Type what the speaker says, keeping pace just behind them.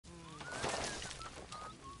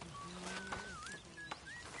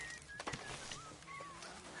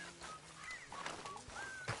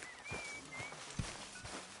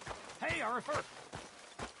Sheriff.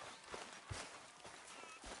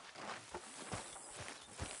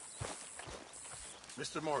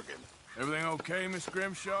 Mr. Morgan. Everything okay, Miss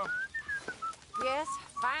Grimshaw? Yes,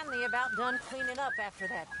 finally about done cleaning up after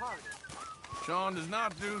that party. Sean does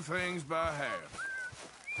not do things by half.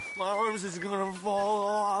 My arms is gonna fall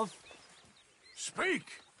off. Speak!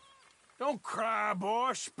 Don't cry,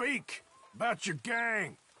 boy. Speak about your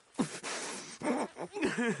gang.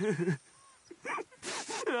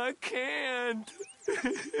 I can't.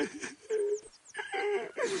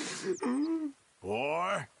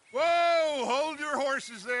 Boy. Whoa! Hold your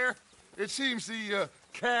horses there. It seems the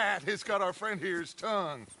cat has got our friend here's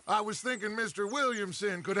tongue. I was thinking Mr.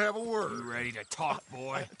 Williamson could have a word. You ready to talk,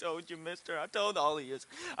 boy? I told you, mister. I told all of you.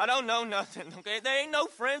 I don't know nothing, okay? They ain't no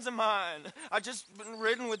friends of mine. I just been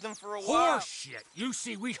ridden with them for a while. Horseshit. You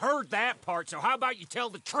see, we heard that part, so how about you tell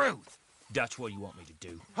the truth? Dutch, what do you want me to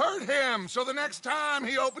do? Hurt him, so the next time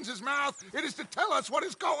he opens his mouth, it is to tell us what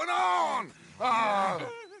is going on.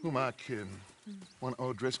 Who am I kidding? One of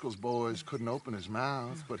O'Driscoll's boys couldn't open his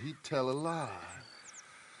mouth, but he'd tell a lie.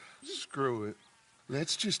 Screw it.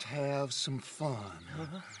 Let's just have some fun.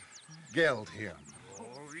 Geld him.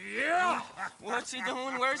 Yeah! What's he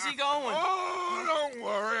doing? Where's he going? Oh, don't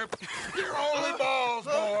worry. You're only balls,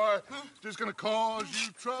 boy. Just gonna cause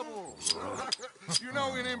you trouble. You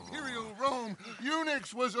know, in Imperial Rome,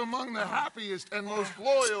 eunuchs was among the happiest and most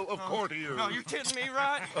loyal of courtiers. No, you kidding me,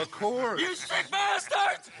 right? Of course. You sick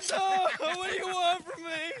bastards! Oh, what do you want from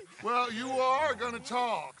me? Well, you are gonna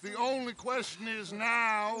talk. The only question is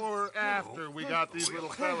now or after we got these little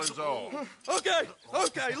fellas off.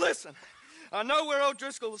 Okay, listen. I know where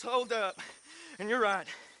O'Driscoll is holed up, and you're right.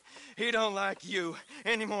 He don't like you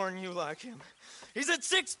any more than you like him. He's at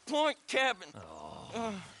 6 Point Cabin.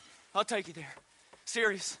 I'll take you there.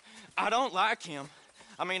 Serious, I don't like him.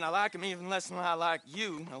 I mean, I like him even less than I like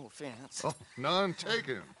you, no offense. Oh, none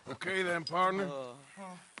taken. Okay then, partner.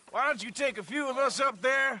 Why don't you take a few of us up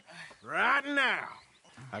there right now?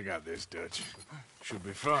 I got this, Dutch. Should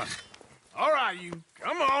be fun. All right, you.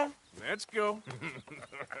 Come on. Let's go.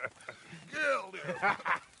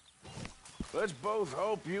 Let's both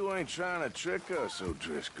hope you ain't trying to trick us,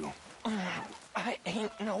 O'Driscoll. I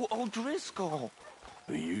ain't no O'Driscoll.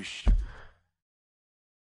 You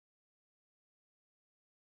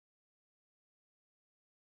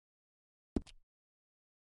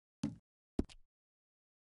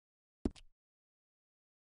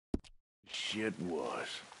shit was.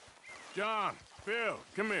 John, Phil,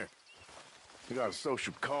 come here. We got a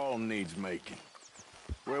social call needs making.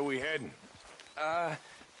 Where are we heading?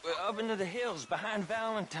 Up into the hills behind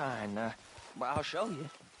Valentine. Well, I'll show you.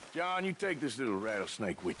 John, you take this little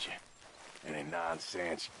rattlesnake with you. Any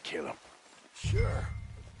nonsense, kill him. Sure.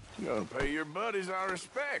 You're gonna pay your buddies our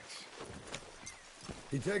respects.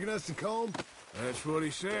 He taking us to Combe? That's what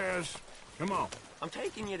he says. Come on. I'm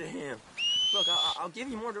taking you to him. Look, I'll give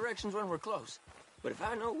you more directions when we're close. But if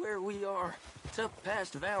I know where we are, it's up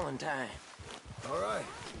past Valentine. All right,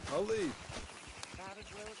 I'll leave.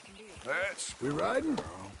 That's... We riding? Glad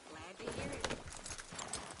to hear it.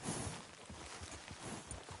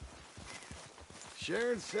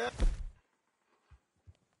 Sharon said...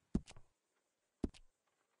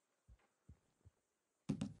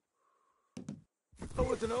 Oh,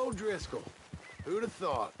 with an O'Driscoll. Who'd have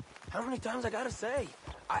thought? How many times I gotta say?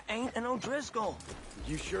 I ain't an O'Driscoll.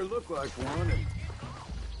 You sure look like one, and you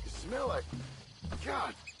smell like...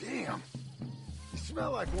 God damn. You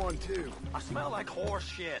smell like one, too. I smell like horse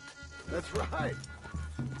shit. That's right.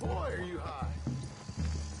 Boy, are you high.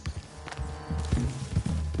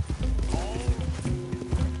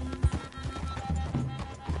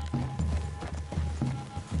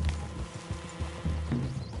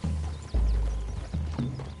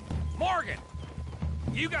 Morgan!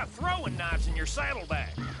 You got throwing knives in your saddlebag.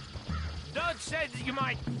 Dud said that you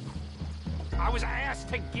might... I was asked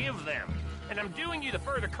to give them, and I'm doing you the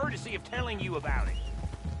further courtesy of telling you about it.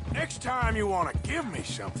 Next time you want to give me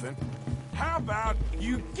something, how about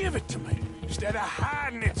you give it to me, instead of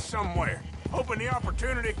hiding it somewhere, hoping the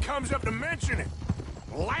opportunity comes up to mention it?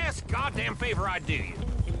 Last goddamn favor I do you.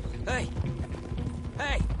 Hey!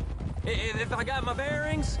 If I got my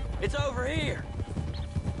bearings, it's over here.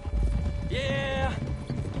 Yeah,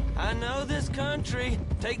 I know this country.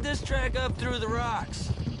 Take this track up through the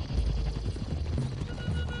rocks.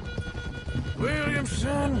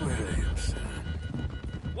 Williamson.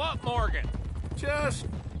 What, Morgan? Just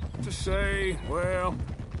to say, well,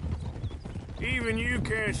 even you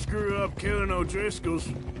can't screw up killing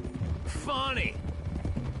O'Driscolls. Funny.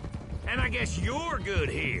 And I guess you're good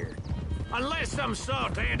here. Unless some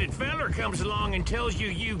soft-handed feller comes along and tells you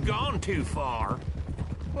you've gone too far.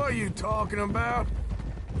 What are you talking about?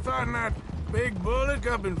 Fighting that big bullock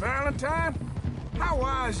up in Valentine? How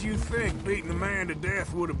wise you think beating a man to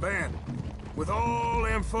death would have been? With all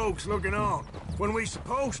them folks looking on, when we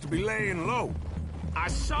supposed to be laying low. I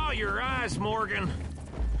saw your eyes, Morgan.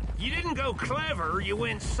 You didn't go clever, you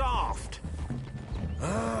went soft.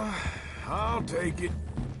 I'll take it.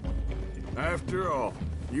 After all,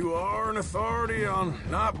 you are an authority on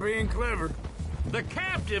not being clever. The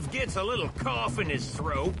captive gets a little cough in his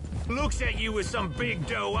throat, looks at you with some big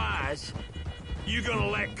doe eyes. You gonna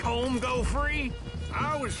let Colm go free?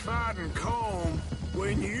 I was fighting Colm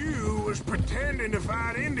when you was pretending to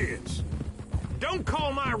fight Indians. Don't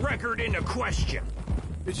call my record into question.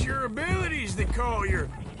 It's your abilities that call your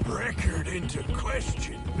record into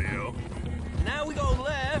question, Bill. Now we go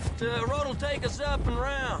left. Road will take us up and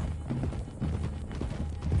round.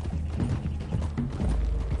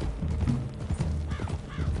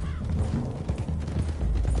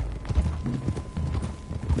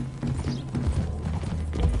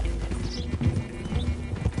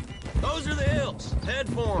 Those are the hills. Head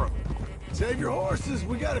for them. Save your horses.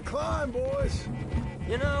 We gotta climb, boys.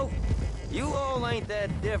 You know, you all ain't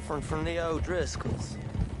that different from the O'Driscolls.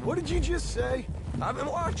 What did you just say? I've been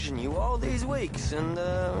watching you all these weeks, and,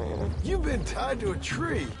 You've been tied to a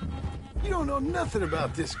tree. You don't know nothing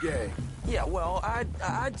about this game. yeah, well,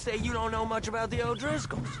 I'd say you don't know much about the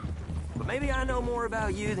O'Driscolls. But maybe I know more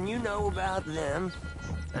about you than you know about them.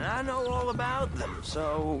 And I know all about them,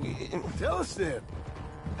 so... Tell us then.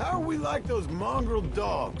 How are we like those mongrel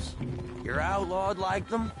dogs? You're outlawed like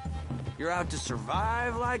them. You're out to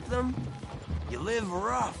survive like them. You live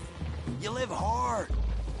rough. You live hard.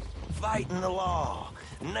 Fighting the law.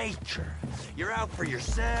 Nature. You're out for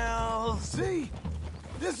yourselves. See?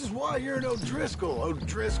 This is why you're an O'Driscoll,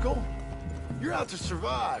 O'Driscoll. You're out to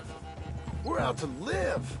survive. We're out to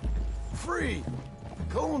live. Free.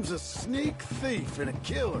 Colm's a sneak thief and a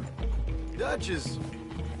killer. Dutch is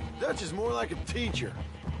more like a teacher.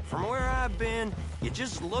 From where I've been, you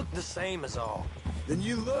just look the same as all. Then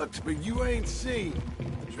you looked, but you ain't seen.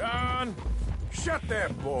 John, shut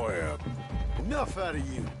that boy up. Enough out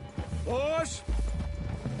of you. Boys,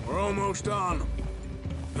 we're almost on them.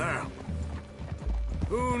 Now,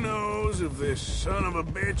 who knows if this son of a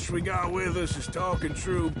bitch we got with us is talking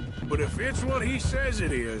true, but if it's what he says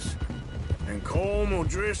it is, and Colm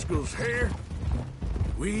O'Driscoll's here,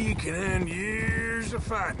 we can end years of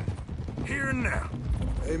fighting, here and now.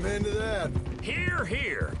 Amen to that. Here,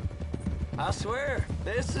 here. I swear,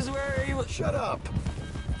 this is where he was... Shut up.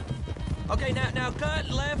 Okay, now cut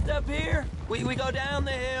left up here. We go down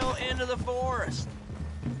the hill into the forest.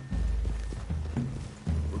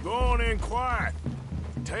 We're going in quiet,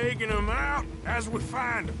 taking them out as we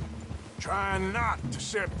find them, trying not to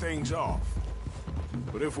set things off.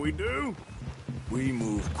 But if we do, we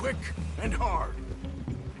move quick and hard.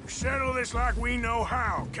 We settle this like we know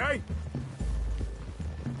how, okay?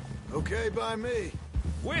 Okay by me.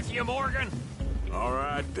 With you, Morgan. All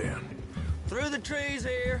right, then. Through the trees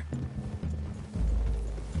here.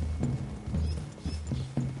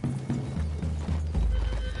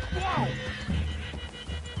 Whoa!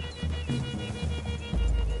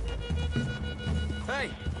 Hey,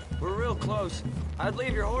 we're real close. I'd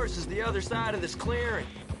leave your horses the other side of this clearing.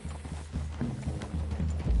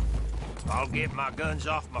 I'll get my guns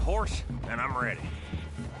off my horse, and I'm ready.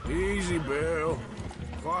 Easy, Bill.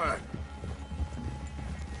 Quiet.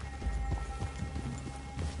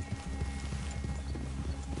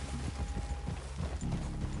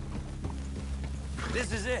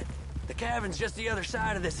 This is it. The cabin's just the other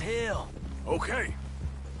side of this hill. Okay.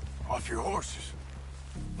 Off your horses.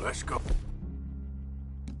 Let's go.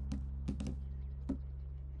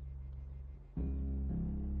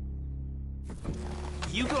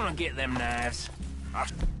 You gonna get them knives? I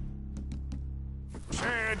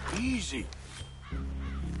said easy.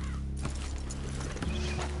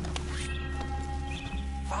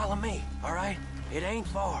 Follow me, all right? It ain't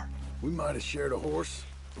far. We might have shared a horse,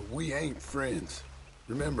 but we ain't friends.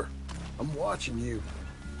 Remember, I'm watching you.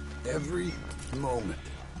 Every moment.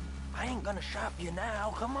 I ain't gonna shop you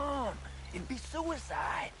now, come on. It'd be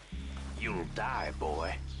suicide. You'll die,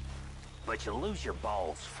 boy. But you'll lose your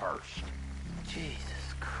balls first. Jesus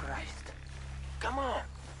Christ. Come on.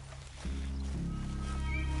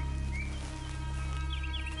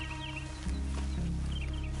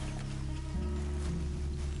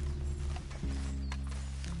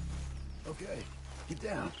 Okay, get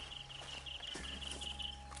down.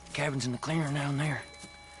 Cabin's in the clearing down there.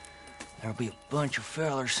 There'll be a bunch of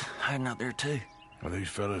fellers hiding out there, too. Are these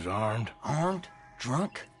fellas armed? Armed,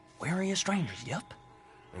 drunk, wary of strangers, yup.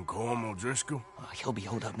 And Colm O'Driscoll? He'll be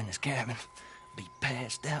holed up in his cabin. Be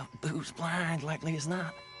passed out, booze blind, likely as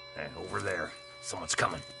not. Hey, over there. Someone's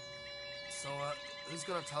coming. So, who's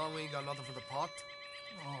gonna tell him we ain't got nothing for the pot?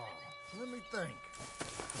 Oh, let me think.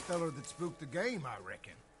 The feller that spooked the game, I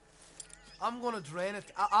reckon. I'm gonna drain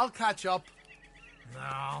it. I'll catch up.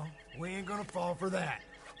 No, we ain't gonna fall for that.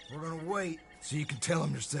 We're gonna wait so you can tell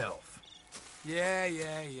him yourself. Yeah.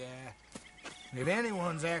 If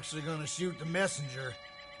anyone's actually gonna shoot the messenger,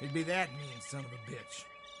 it'd be that mean son of a bitch.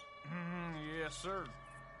 Yes, sir.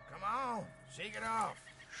 Come on, shake it off.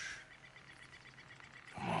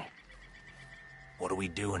 What are we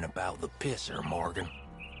doing about the pisser, Morgan?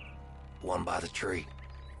 One by the tree.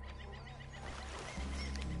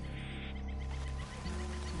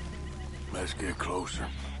 Let's get closer.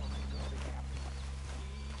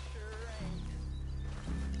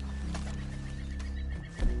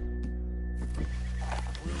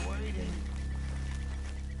 We're waiting.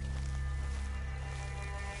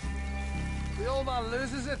 The old man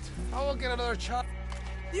loses it. I won't get another shot.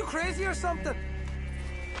 You crazy or something?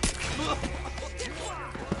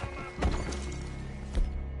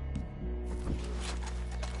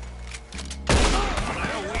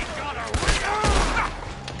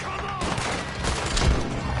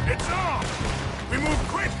 It's on! We move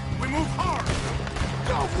quick! We move hard!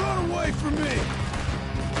 Don't run away from me!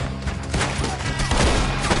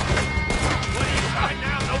 What are you hiding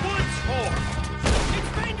out in the woods for? It's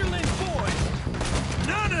Vanderlyn's boys!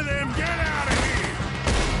 None of them get out of here!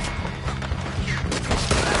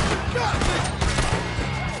 Got me!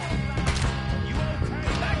 You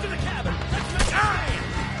okay? Back to the cabin! Let's make a stand!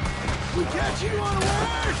 We catch you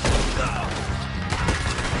unawares!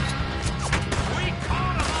 We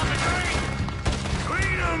caught him on the green!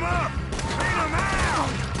 Clean them up! Clean them out!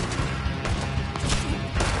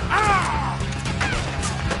 Ah!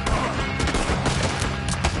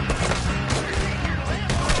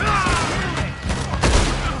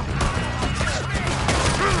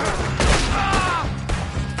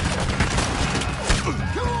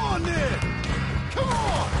 Come on, Ned! Come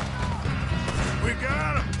on! We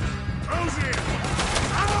got him! Throws in!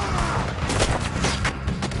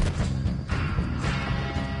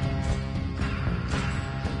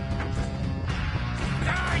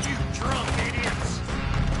 Ah, you drunk idiots!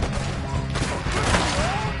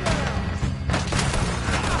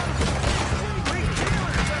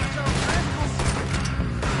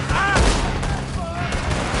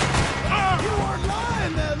 You weren't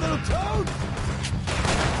lying, that little toad!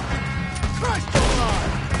 Christ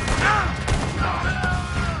alive!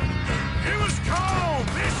 It was cold!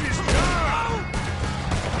 This is done!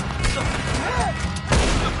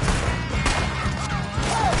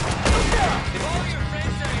 If all your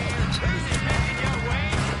friends are here, who's it making your way?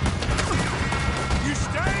 You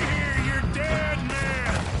stay here, you're dead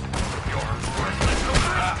man! You're worthless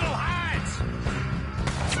O'Driscoll hides!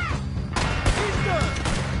 He's done!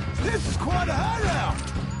 This is quite a hideout!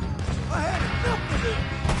 I had enough of this!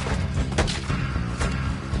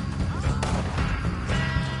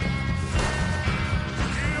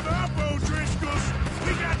 Give up, O'Driscolls!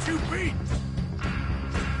 We got you beat!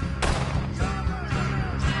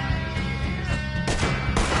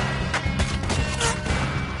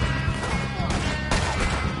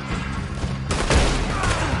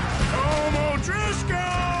 Home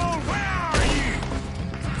O'Driscoll! Where are you?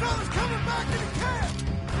 Fellas coming back into camp!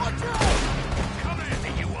 Watch out! Come at me,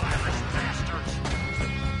 you Irish bastards!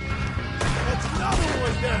 That's another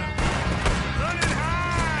one down! Run and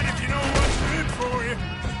hide if you know what's good for you.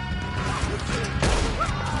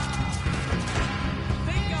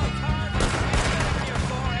 Think I'll carve a stick over your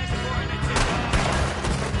forehead before I let you go?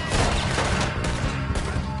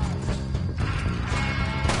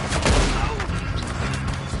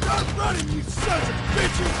 Stop running, you sons of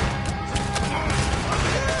bitches!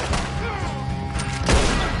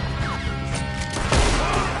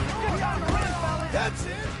 That's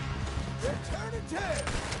it! They're turning tail!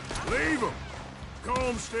 Leave him.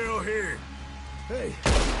 Comb's still here. Hey,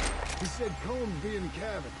 he said Combs be in the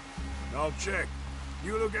cabin. I'll check.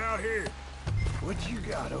 You look out here. What you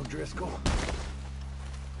got, O'Driscoll?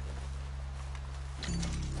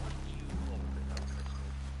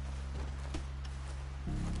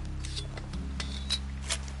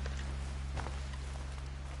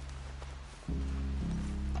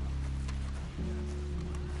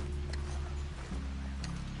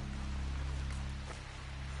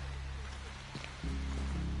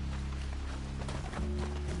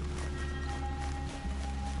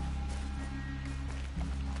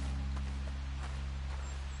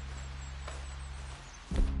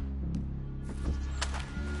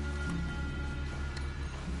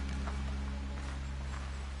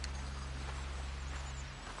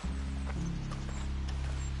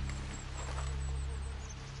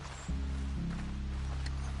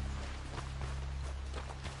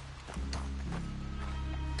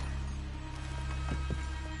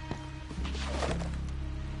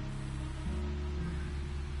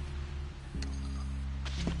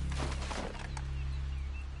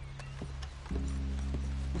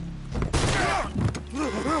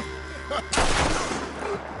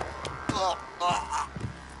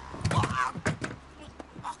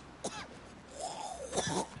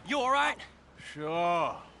 You all right?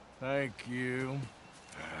 Sure. Thank you.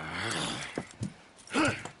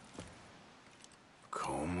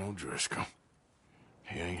 Colm O'Driscoll.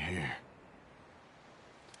 He ain't here.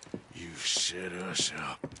 You set us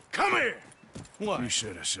up. Come here! What? You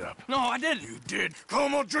set us up. No, I didn't. You did.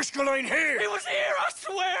 Colm O'Driscoll ain't here! He was here, I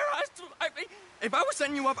swear. If I was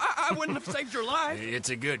setting you up, I wouldn't have saved your life. It's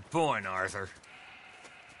a good point, Arthur.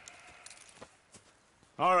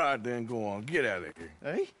 All right, then, go on. Get out of here.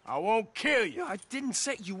 Hey? I won't kill you. Yeah, I didn't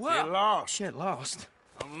set you up. Get lost. Get lost.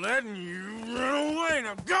 I'm letting you run away.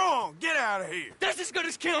 Now go on. Get out of here. That's as good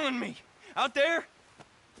as killing me. Out there,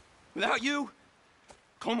 without you,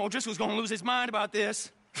 Colm O'Driscoll's gonna lose his mind about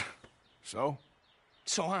this. So?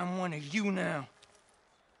 So I'm one of you now.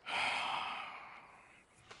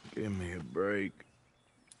 Give me a break.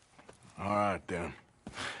 All right, then.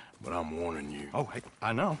 But I'm warning you. Oh,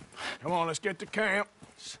 I know. Come on, let's get to camp.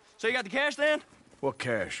 So you got the cash then? What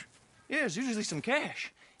cash? Yeah, there's usually some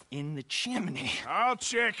cash in the chimney. I'll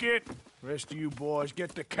check it. Rest of you boys,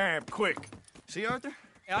 get to camp, quick. See, Arthur?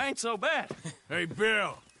 I ain't so bad. Hey,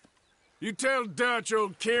 Bill. You tell Dutch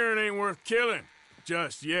old Kieran ain't worth killing.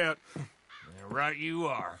 Just yet. Yeah, right you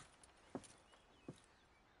are.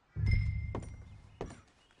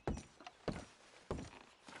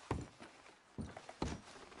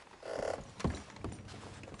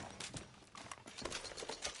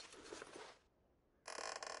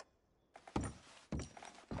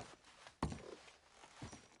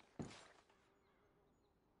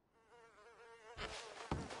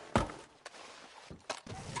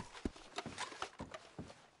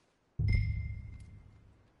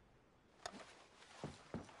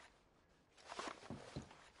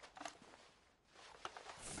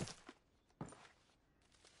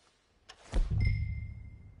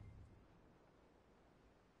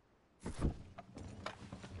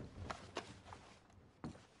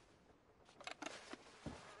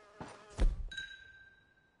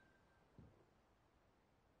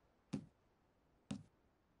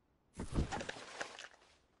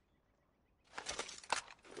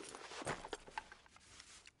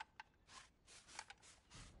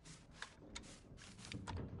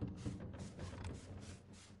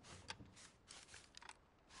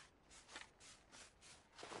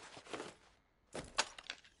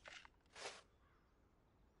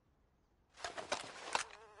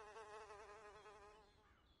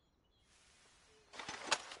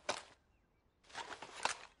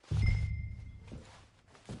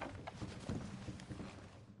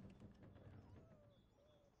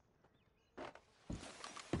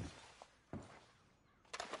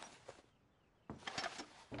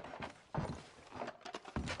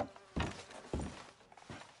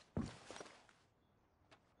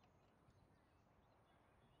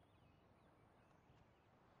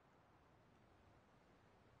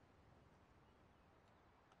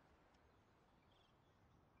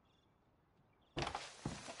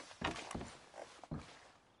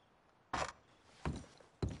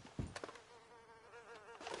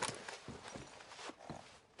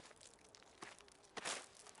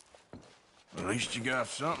 At least you got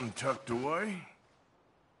something tucked away.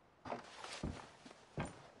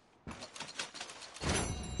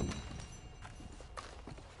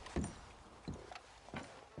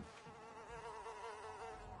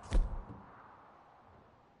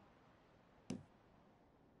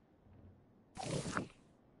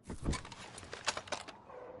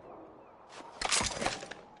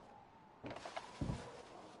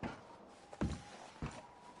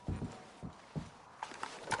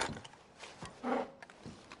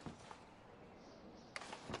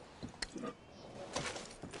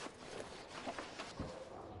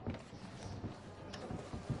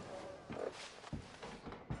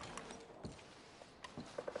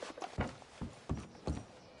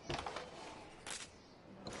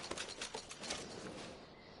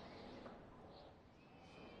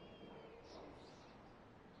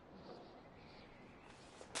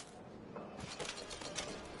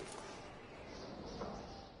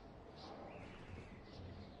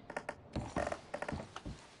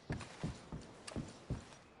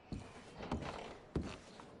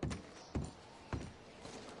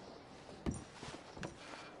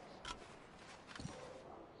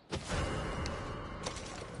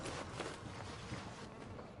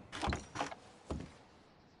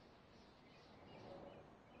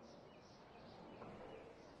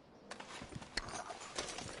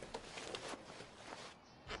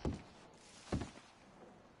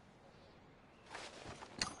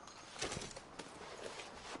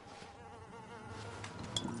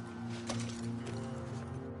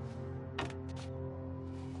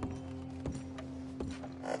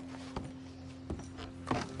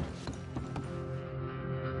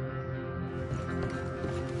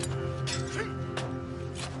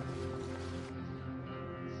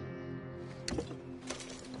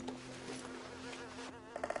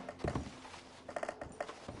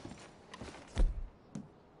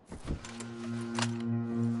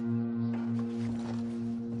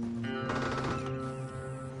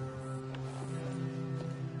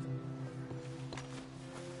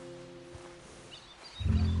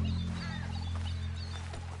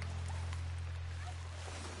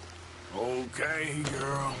 okay,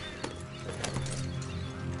 girl?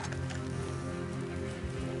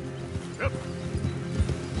 Yep.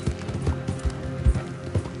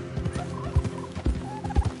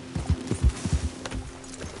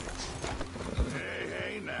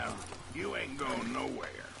 Hey, now. You ain't going nowhere.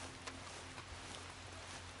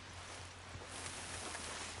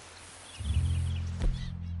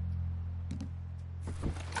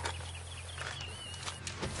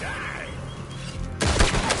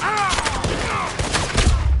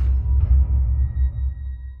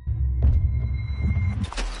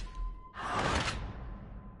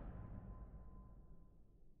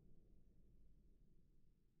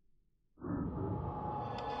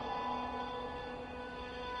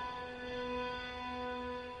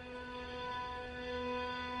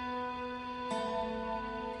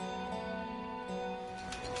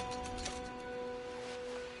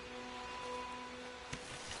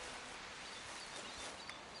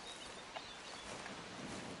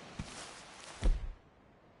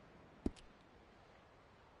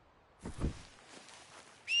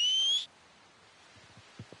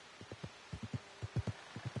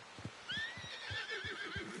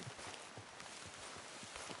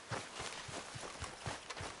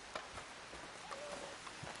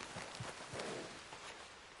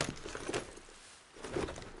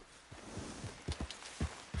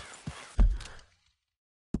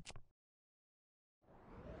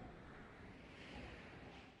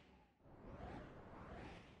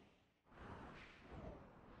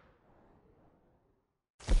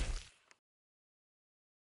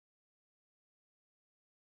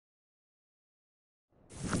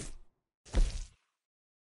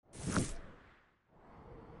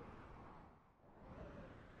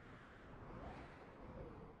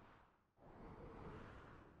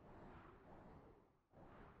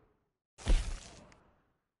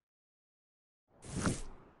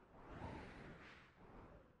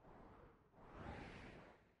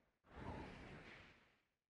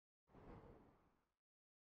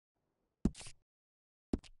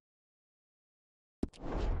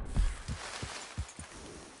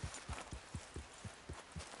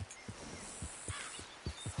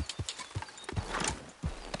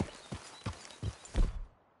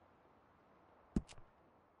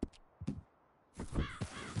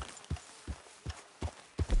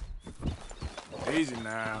 Easy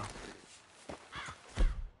now.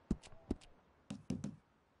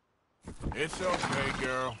 It's okay,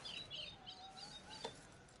 girl.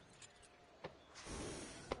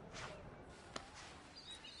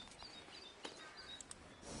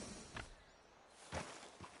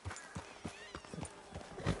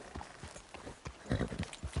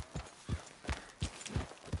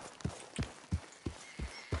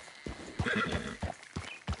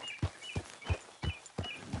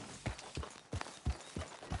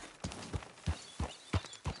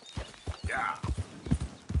 Yeah.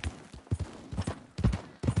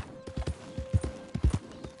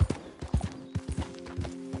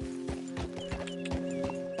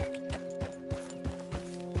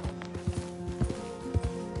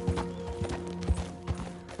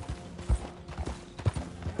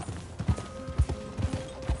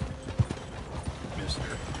 Mister.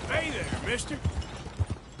 Hey there, mister.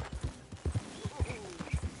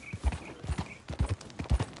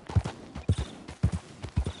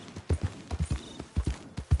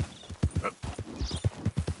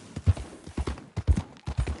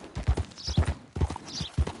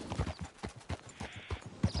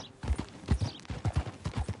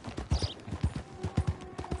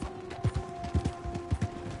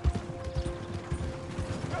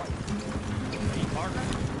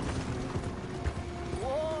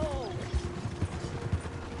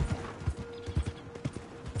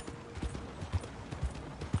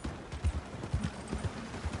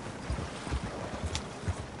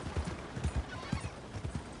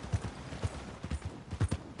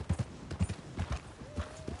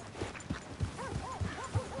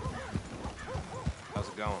 How's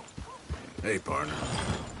it going? Hey, partner.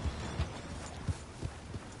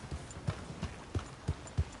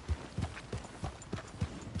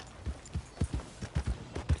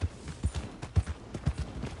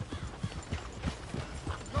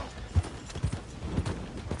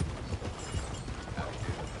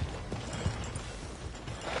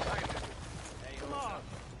 Come on.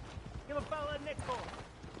 Give a fella a nickel.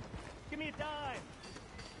 Give me a dime.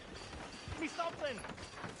 Give me something.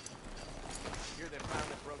 Here they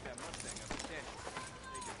finally broke that Mustang up the ditch.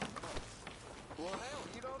 Well, hell,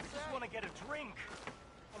 you don't say. I just want to get a drink.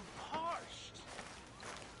 I'm parched.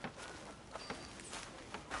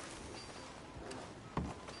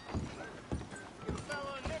 Give a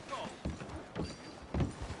fella a nickel.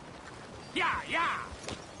 Yeah.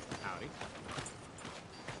 Howdy.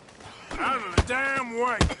 Out of the damn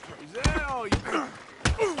way! Is that all you do?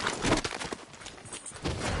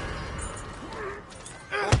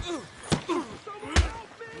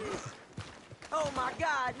 Oh my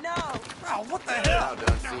God, no! Oh, what the hell? I've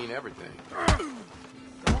done seen everything.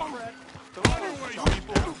 Don't worry,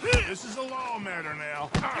 people. This is a law matter now.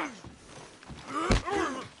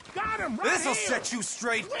 Got him right This'll here. set you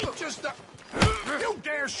straight. Wait just a... You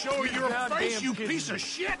dare show your face, you piece of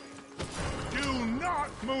shit! Do not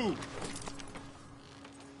move.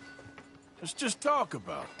 Let's just talk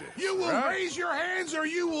about this. You will raise your hands or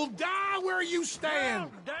you will die where you stand.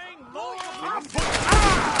 Dang, boy! I'll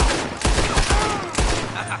put...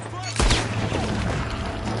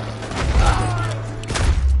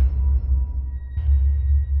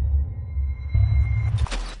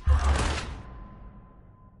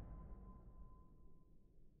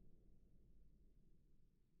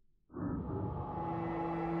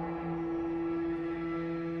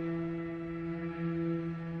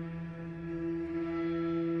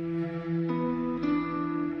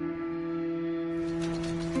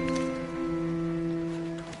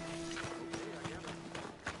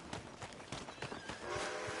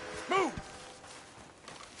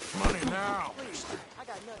 Money now. I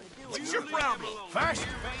got nothing to do with What's your problem? Faster.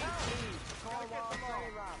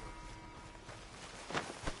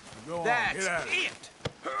 Go on, That's get out of here. it!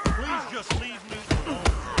 Please just leave me alone.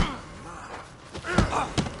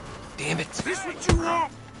 Damn it. This what you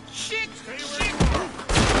want? Shit! Shit!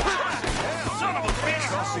 Son of a bitch!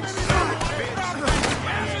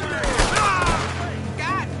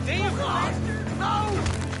 God damn it! No!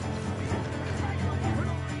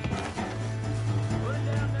 Put it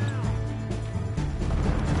down now.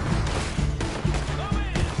 Come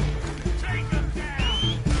in! Take him down!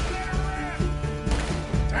 Let her in!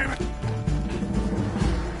 Damn it.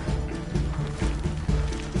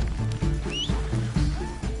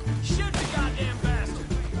 Shoot the goddamn bastard!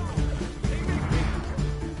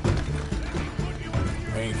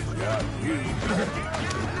 Ain't forgot you.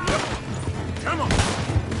 Yep. Come on.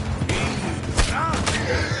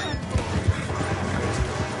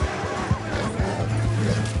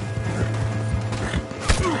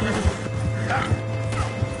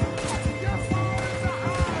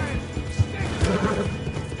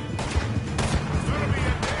 Gonna be a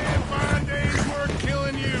damn fine day's work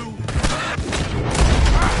killing you.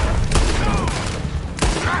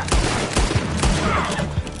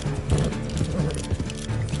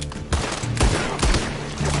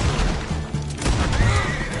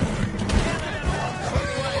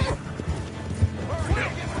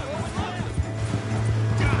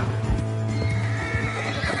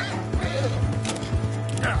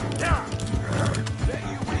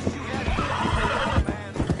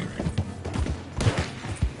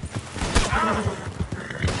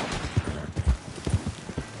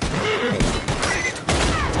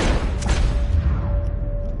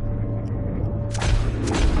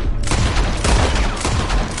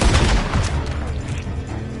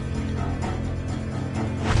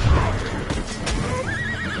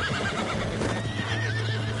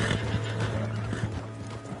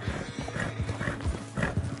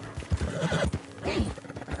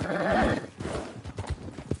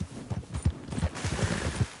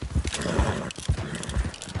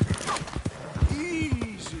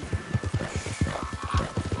 Easy.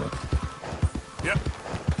 Yep.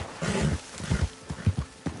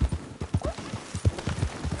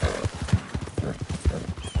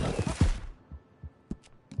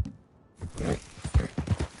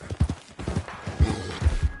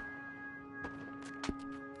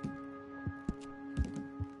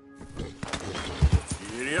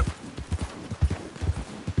 Yep.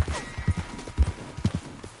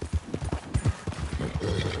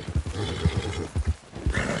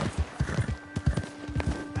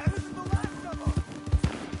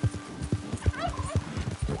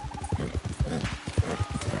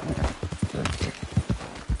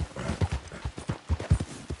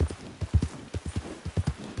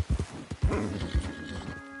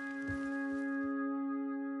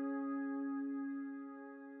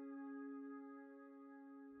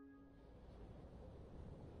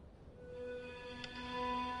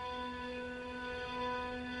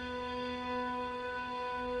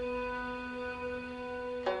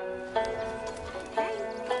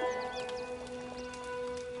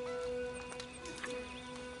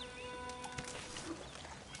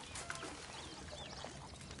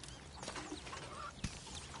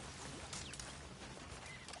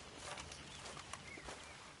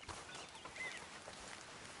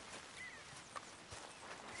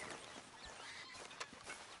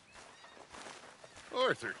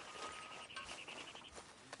 Arthur,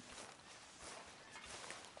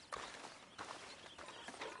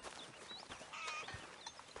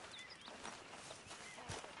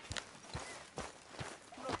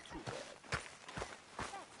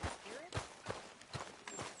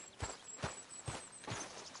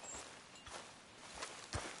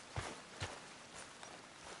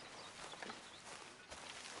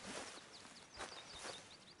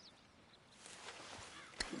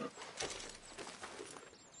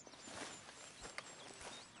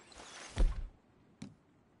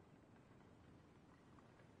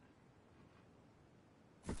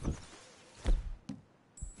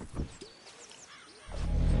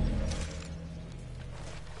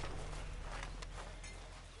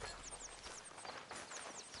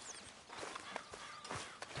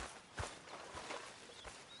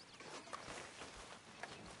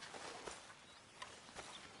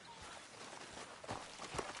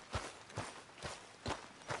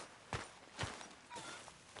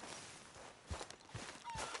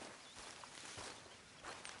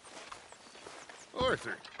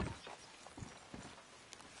 Arthur.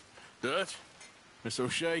 Dutch? Miss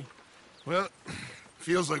O'Shea? Well,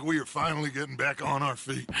 feels like we are finally getting back on our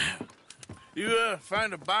feet. You,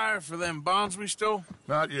 find a buyer for them bonds we stole?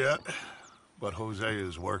 Not yet, but Hosea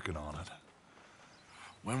is working on it.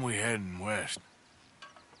 When we heading west?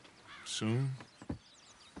 Soon?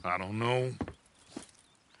 I don't know.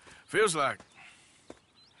 Feels like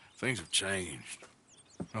things have changed.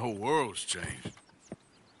 The whole world's changed.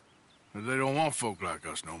 But they don't want folk like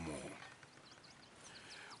us no more.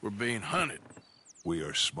 We're being hunted. We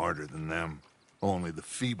are smarter than them. Only the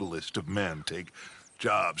feeblest of men take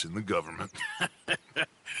jobs in the government.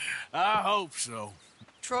 I hope so.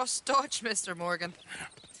 Trust Dutch, Mr. Morgan.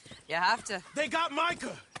 You have to. They got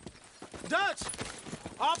Micah! Dutch!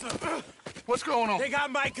 Arthur! What's going on? They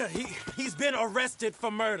got Micah. He's been arrested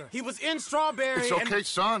for murder. He was in Strawberry. It's okay,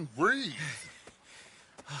 son. Breathe.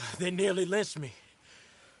 They nearly lynched me.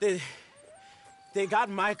 They got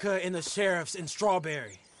Micah and the sheriffs in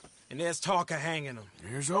Strawberry. And there's talk of hanging him.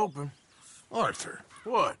 Here's open. Arthur.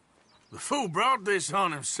 What? The fool brought this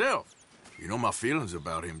on himself. You know my feelings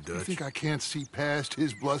about him, Dutch. You think I can't see past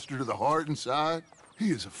his bluster to the heart inside? He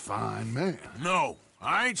is a fine man. No,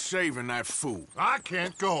 I ain't saving that fool. I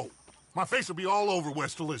can't go. My face will be all over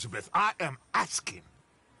West Elizabeth. I am asking.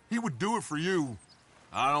 He would do it for you.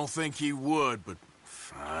 I don't think he would, but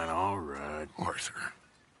fine, all right. Arthur.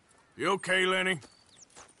 You okay, Lenny?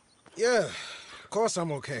 Yeah, of course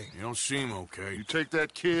I'm okay. You don't seem okay. You take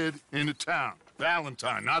that kid into town.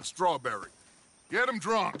 Valentine, not Strawberry. Get him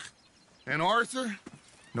drunk. And Arthur,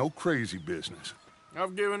 no crazy business.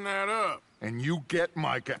 I've given that up. And you get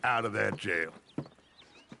Micah out of that jail.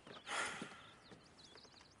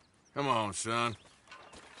 Come on, son.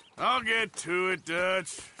 I'll get to it,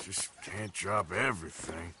 Dutch. Just can't drop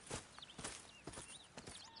everything.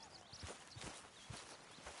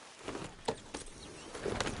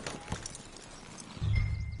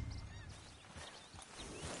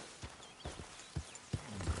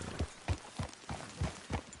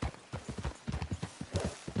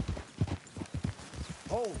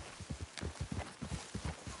 Oh.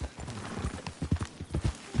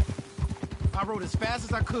 I rode as fast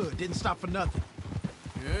as I could, didn't stop for nothing.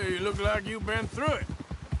 Yeah, you look like you've been through it.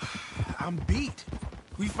 I'm beat.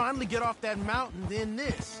 We finally get off that mountain, then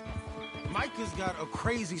this. Micah's got a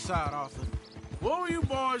crazy side, Arthur. What were you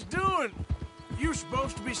boys doing? You were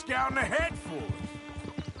supposed to be scouting ahead for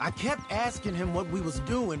us. I kept asking him what we was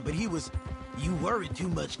doing, but he was, "You worry too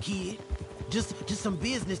much, kid. Just some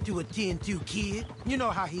business to attend to, kid." You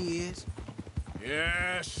know how he is.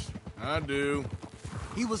 Yes, I do.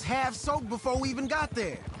 He was half soaked before we even got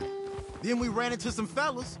there. Then we ran into some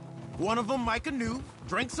fellas. One of them Micah knew,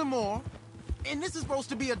 drank some more. And this is supposed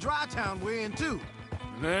to be a dry town we're in, too.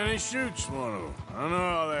 And then he shoots one of them. I know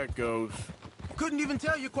how that goes. Couldn't even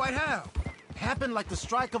tell you quite how. Happened like the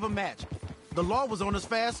strike of a match. The law was on us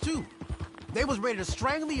fast, too. They was ready to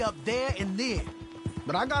strangle me up there and then.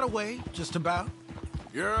 But I got away, just about.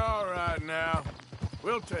 You're all right now.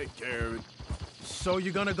 We'll take care of it. So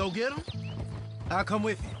you gonna go get him? I'll come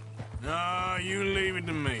with you. No, you leave it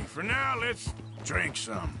to me. For now, let's drink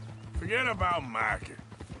some. Forget about Micah.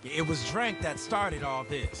 It was drink that started all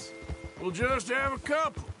this. We'll just have a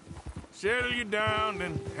couple. Settle you down,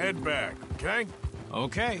 then head back, okay?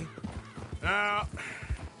 Okay. Now,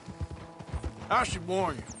 I should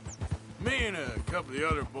warn you. Me and a couple of the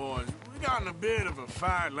other boys, we got in a bit of a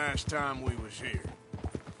fight last time we was here.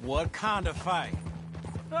 What kind of fight?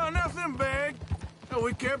 Oh, nothing big. No,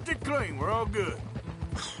 we kept it clean. We're all good.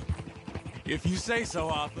 If you say so,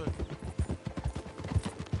 Arthur.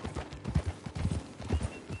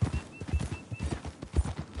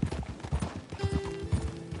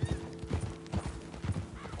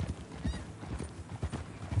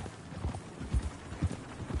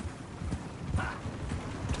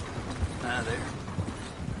 Hi there.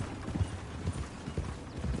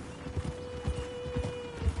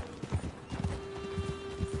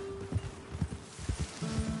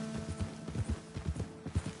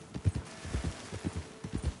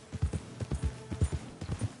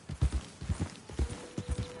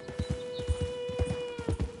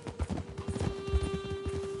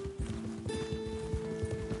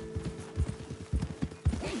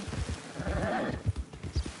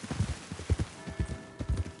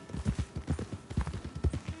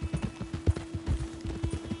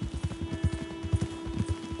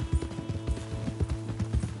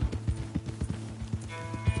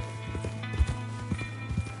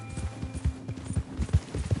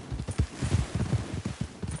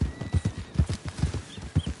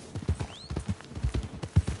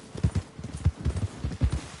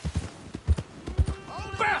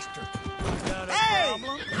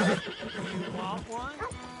 You want one?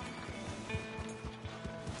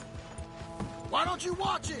 Why don't you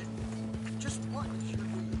watch it? Just watch.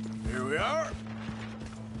 Here we are.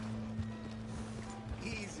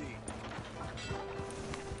 Easy.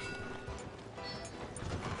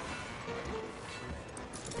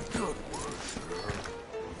 Good work, sir.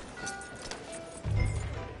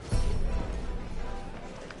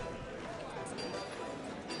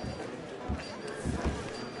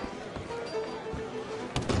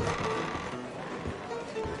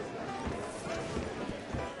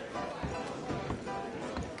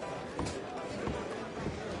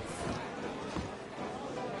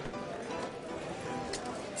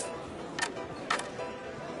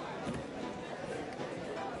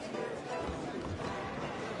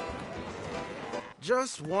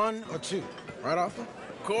 Just one or two, right, Arthur?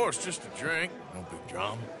 Of course, just a drink. No big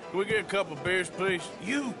drama. Can we get a couple beers, please?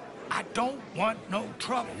 I don't want no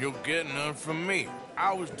trouble. You'll get none from me.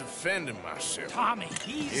 I was defending myself. Tommy,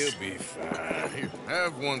 he's... He'll be fine. Here,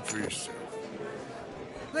 have one for yourself.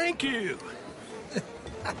 Thank you.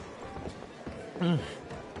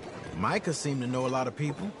 Micah seemed to know a lot of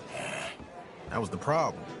people. That was the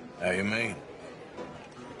problem. How you mean?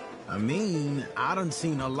 I mean, I done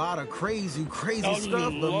seen a lot of crazy stuff,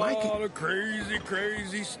 but Micah... A lot of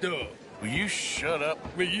crazy stuff. Will you shut up?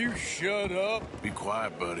 Will you shut up? Be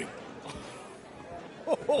quiet, buddy.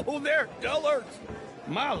 Oh, they're dullards.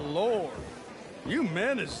 My lord. You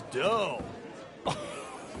men is dull.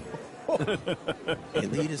 Hey,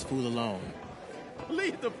 leave this fool alone.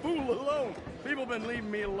 Leave the fool alone. People been leaving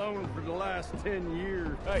me alone for the last 10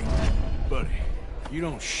 years. Hey, buddy, if you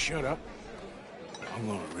don't shut up, I'm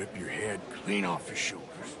gonna rip your head clean off your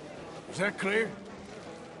shoulders. Is that clear?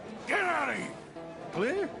 Get out of here!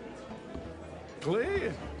 Clear?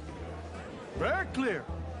 Clear. Very clear.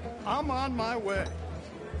 I'm on my way.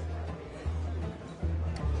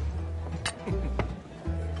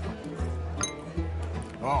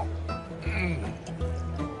 Oh.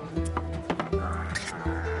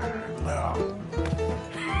 Oh.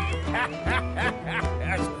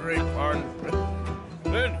 That's great, partner.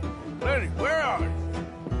 Lenny, where are you?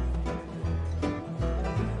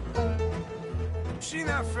 Seen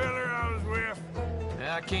that fella I was with?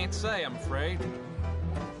 I can't say, I'm afraid.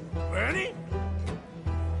 Lenny?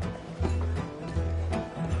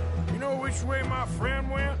 You know which way my friend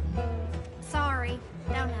went? Sorry.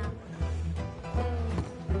 Don't know.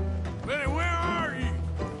 Lenny, where are you?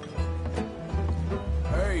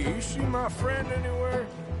 Hey, you see my friend anywhere?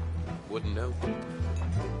 Wouldn't know.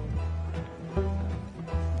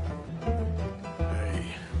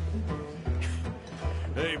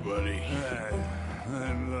 Hey, buddy.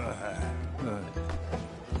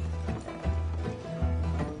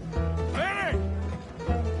 Lenny!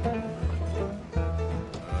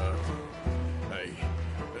 Hey,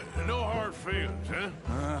 no hard feelings, huh?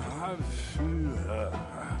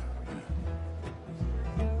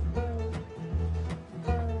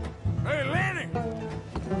 Hey, Lenny!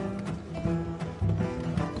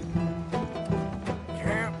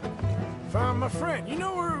 Can't find my friend. You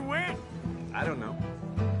know where he went? I don't know.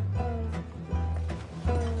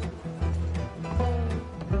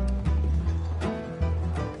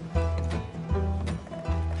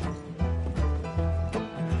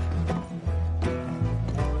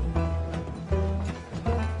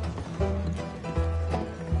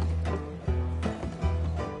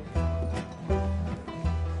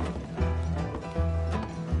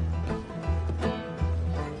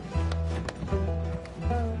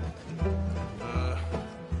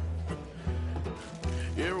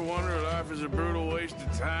 You ever wonder if life is a brutal waste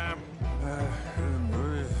of time?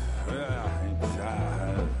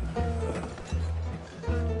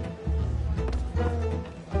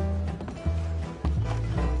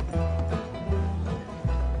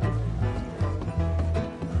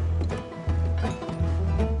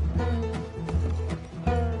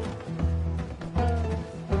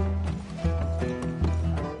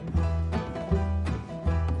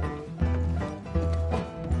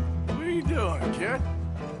 What are you doing, kid?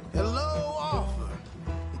 Hello, Arthur.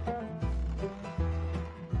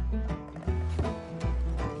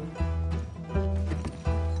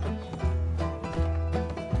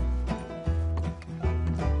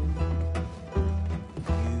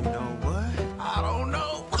 You know what? I don't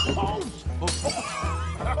know.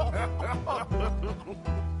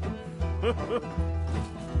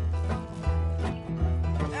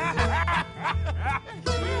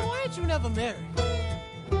 Man, why ain't you never married?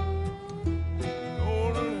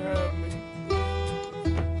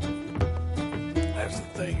 That's the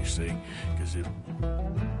thing, you see, because it...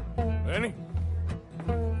 Lenny?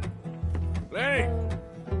 Lenny!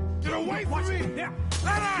 Get away from me! Yeah.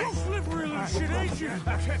 Lenny! Slippery little shit, ain't you?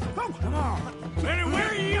 Come on. Lenny, where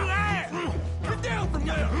are you at? Get down from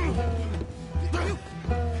there!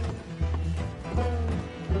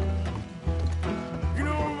 You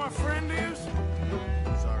know where my friend is?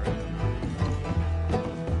 Sorry.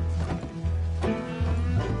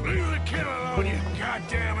 Leave the kid alone, you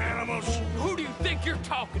goddamn animals! Who do you think you're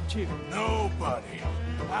talking to? Nobody.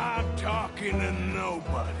 I'm talking to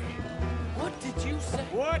nobody. What did you say?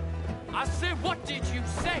 What? I said, what did you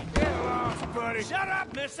say? Get lost, buddy. Shut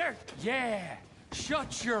up, mister! Yeah,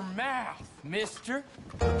 shut your mouth, mister.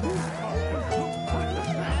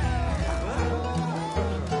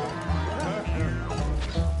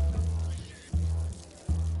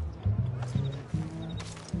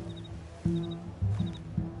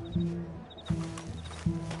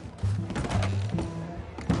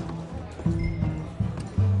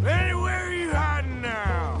 Lenny, where are you hiding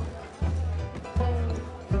now?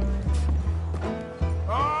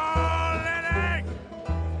 Oh, Lenny!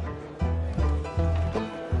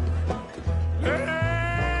 Lenny!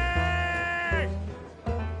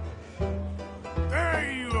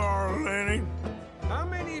 There you are, Lenny. How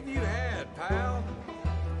many have you had, pal?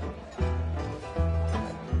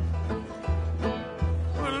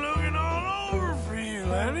 We're looking all over for you,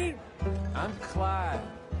 Lenny. I'm Clyde.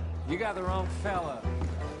 You got the wrong fella.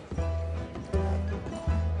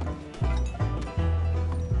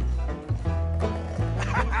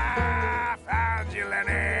 Found you,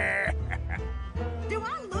 Lenny. Do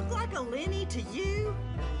I look like a Lenny to you?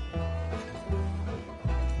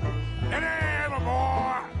 Lenny, my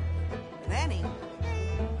boy. Lenny?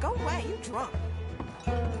 Go away, you drunk.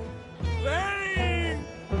 Lenny!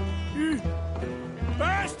 You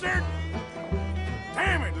bastard!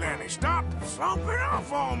 Damn it, Lenny, stop slumping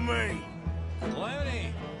off on me!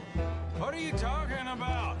 Lenny, what are you talking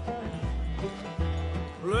about?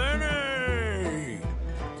 Lenny!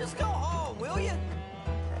 Just go home, will you?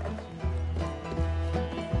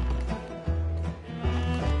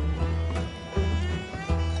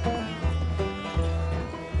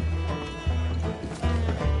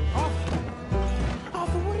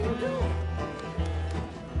 Arthur, what are you doing?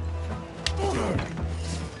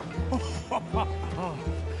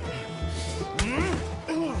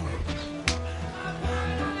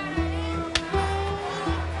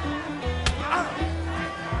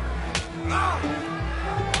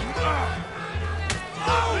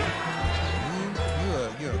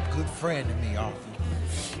 You're a good friend to me, Arthur.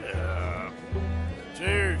 Shut up.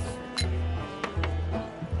 Cheers.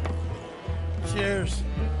 Cheers.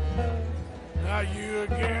 Not you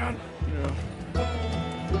again?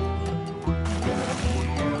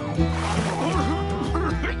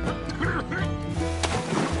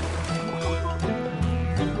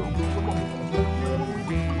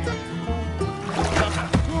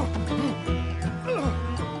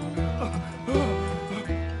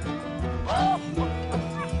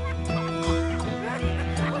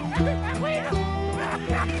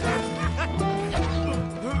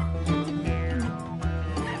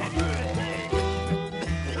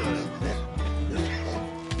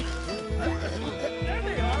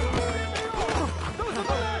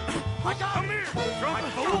 Come here, drunk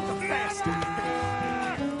fool!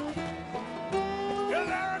 Bastard! You'll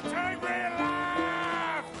never take me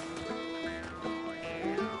alive!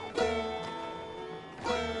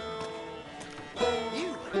 You!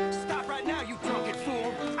 Stop right now, you drunken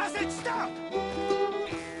fool! I said stop!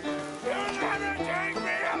 You'll never take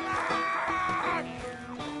me alive!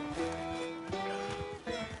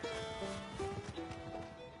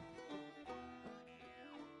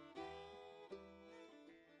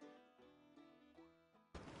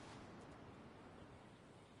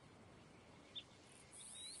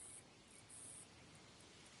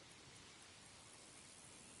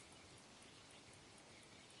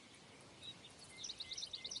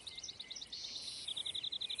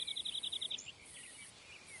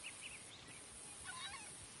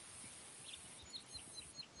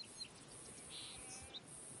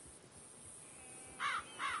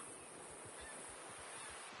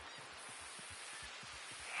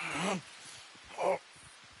 Oh,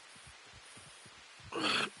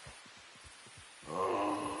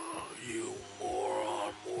 you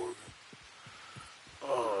moron, Morgan.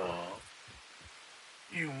 Oh,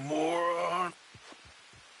 you moron.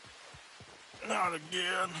 Not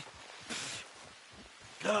again.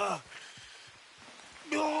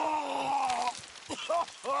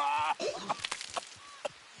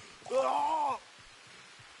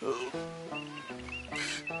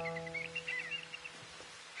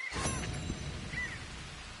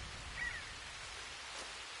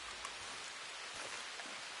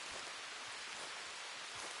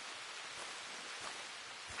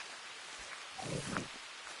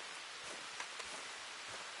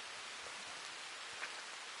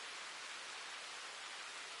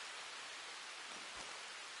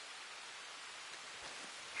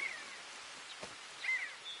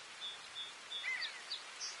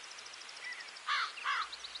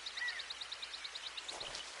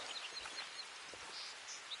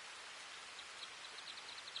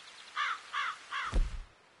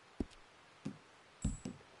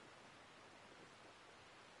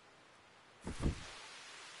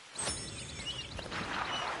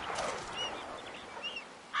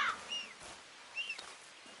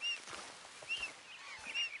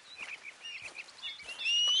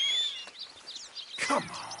 Come on.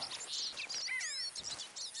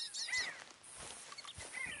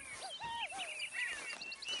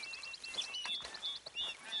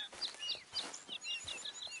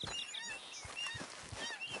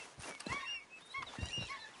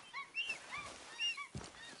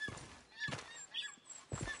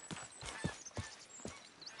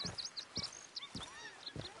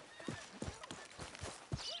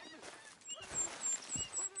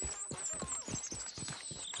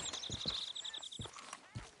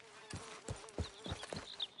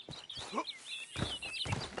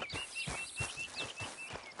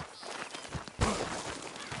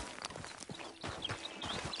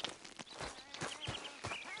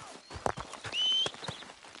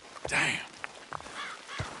 Damn.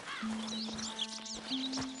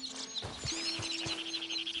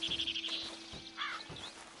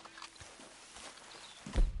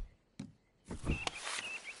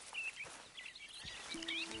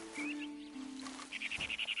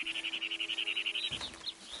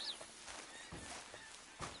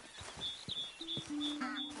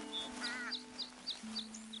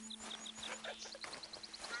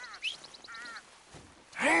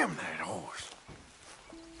 Damn that horse.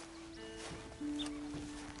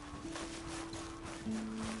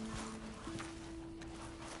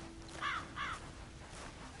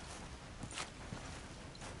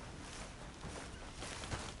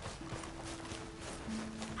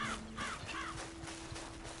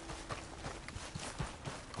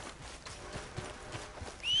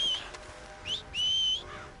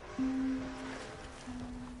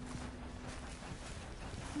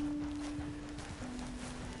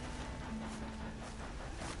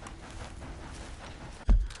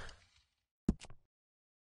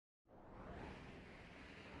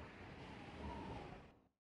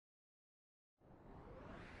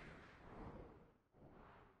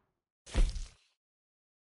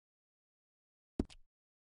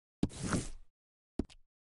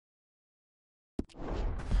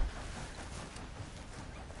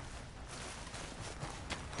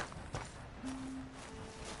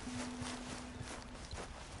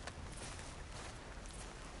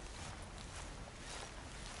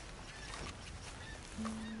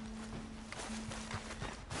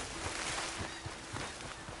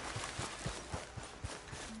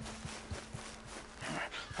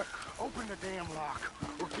 Open the damn lock,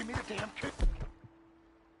 or give me the damn key.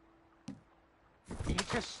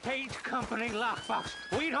 It's a stage company lockbox.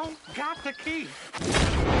 We don't got the key.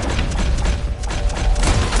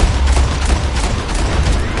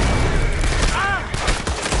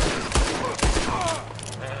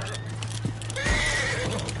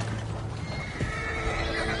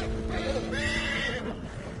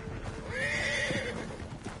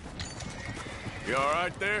 You all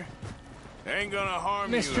right there? Ain't gonna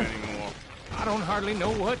harm Mister, you anymore. I don't hardly know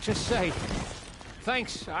what to say.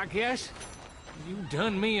 Thanks, I guess. You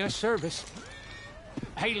done me a service.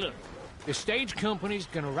 Hey, look. The stage company's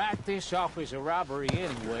gonna write this off as a robbery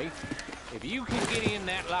anyway. If you can get in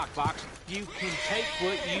that lockbox, you can take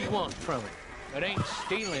what you want from it. It ain't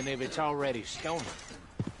stealing if it's already stolen.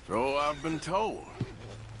 So I've been told.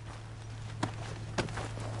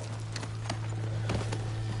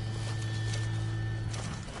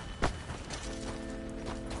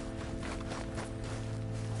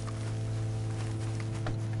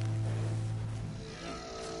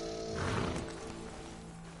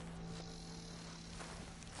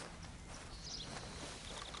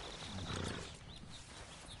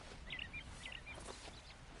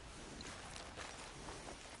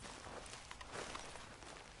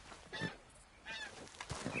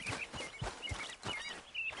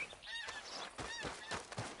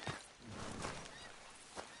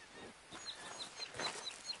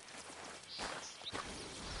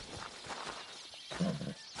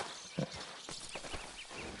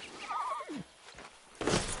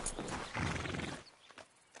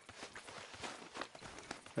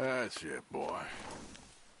 That's it, boy.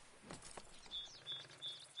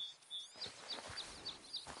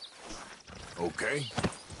 Okay.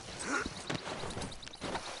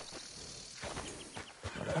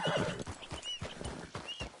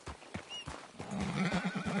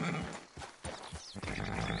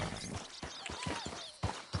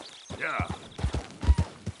 Yeah.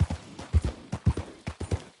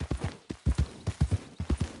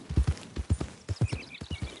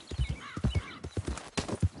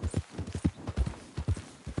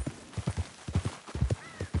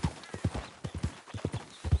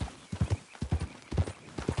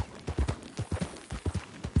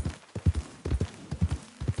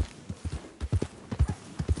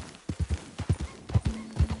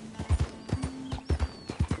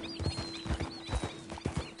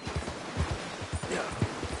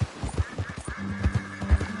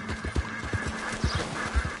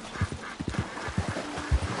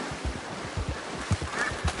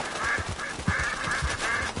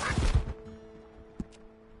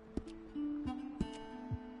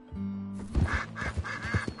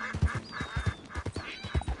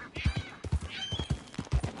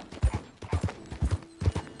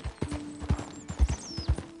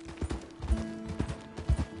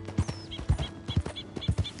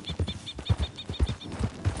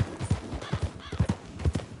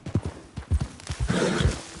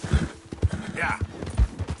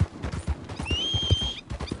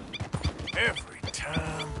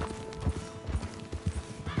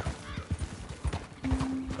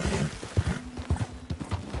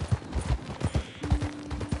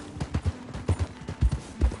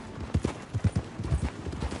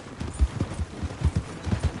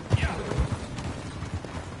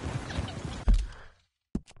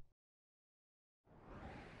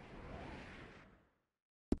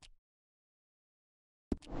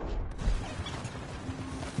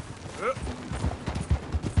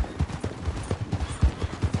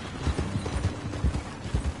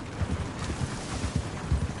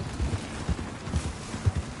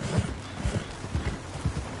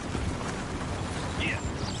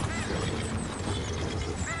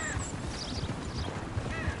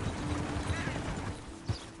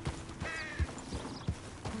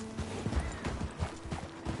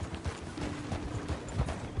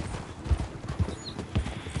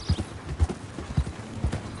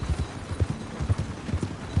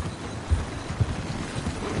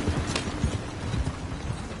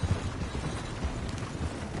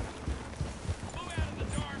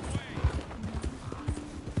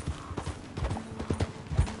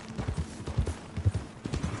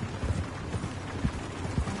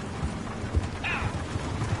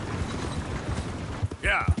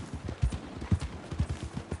 Yeah.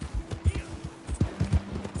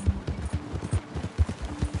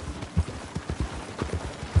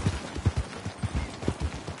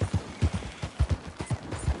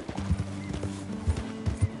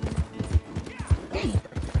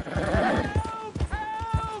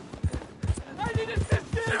 I need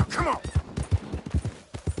assistance! Now, come on!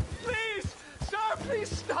 Please! Sir, please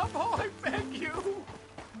stop! Oh, I beg you!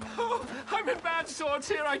 Oh, I'm in bad sorts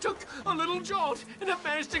here. I took a little jolt and have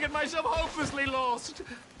managed to get myself hopelessly lost.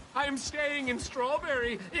 I am staying in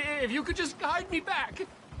Strawberry. If you could just guide me back.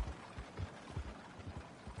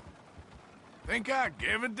 Think I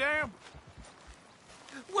give a damn?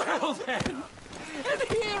 Well then, and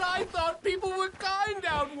here I thought people were kind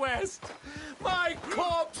out west. My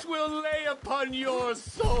corpse will lay upon your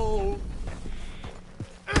soul.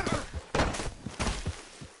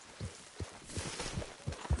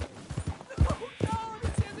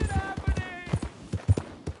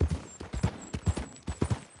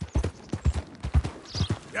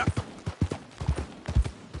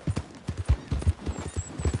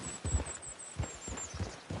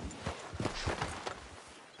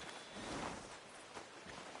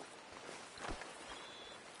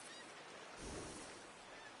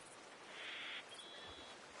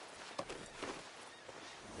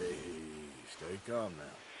 Hey, stay calm now.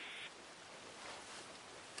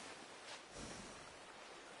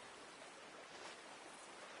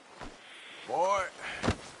 Boy.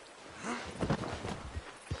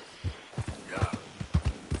 Yeah.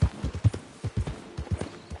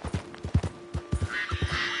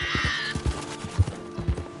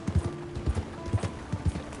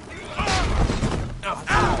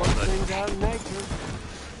 Things out of nature.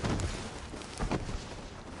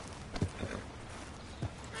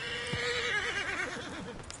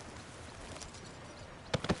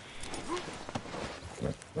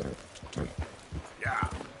 Yeah.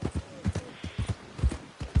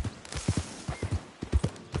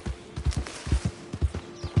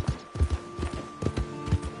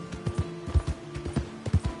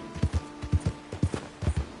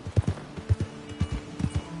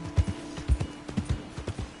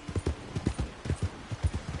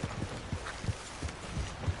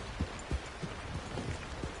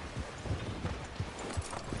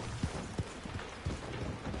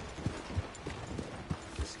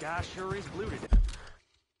 The sky sure is blue today.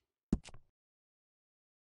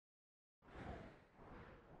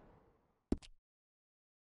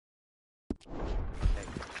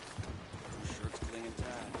 Shirt's clinging tight.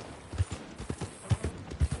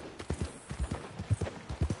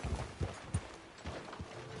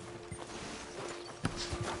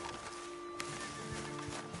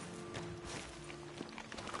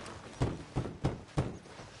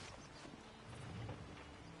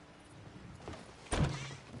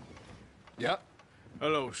 Yep.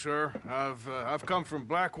 Hello, sir. I've come from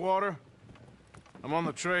Blackwater. I'm on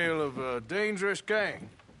the trail of a dangerous gang.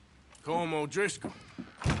 Colm O'Driscoll.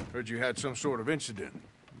 Heard you had some sort of incident.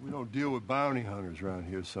 We don't deal with bounty hunters around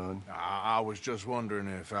here, son. I was just wondering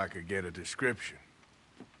if I could get a description.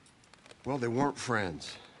 Well, they weren't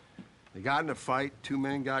friends. They got in a fight, 2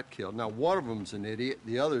 men got killed. Now, one of them's an idiot,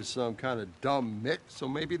 the other's some kind of dumb mick, so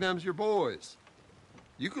maybe them's your boys.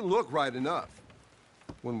 You can look right enough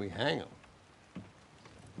when we hang them.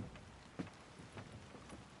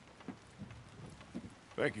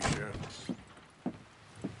 Thank you, Sheriff.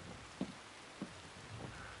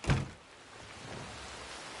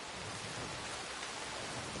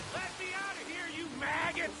 Let me out of here, you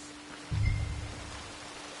maggots!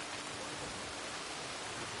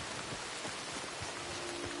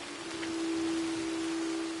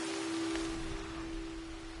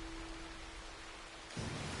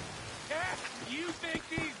 Cat, you think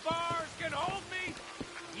these bars can hold me?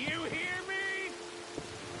 You hear me?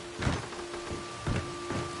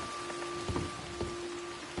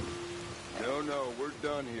 No, we're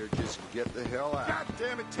done here. Just get the hell out. God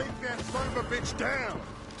damn it, take that son of a bitch down!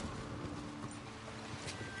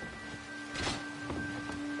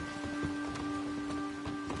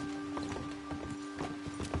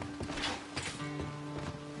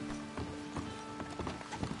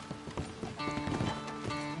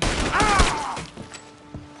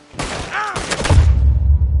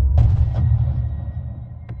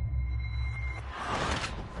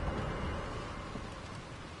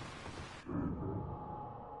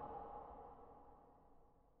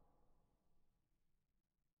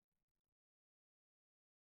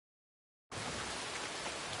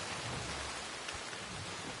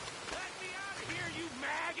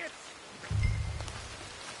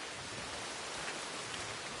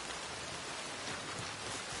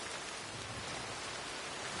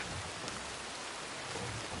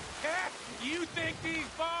 You think these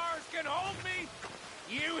bars can hold me?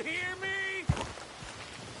 You hear me?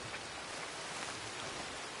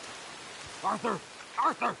 Arthur!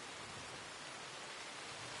 Arthur!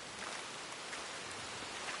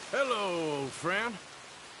 Hello, old friend.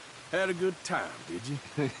 Had a good time, did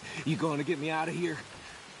you? You going to get me out of here?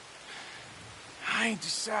 I ain't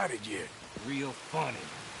decided yet. Real funny.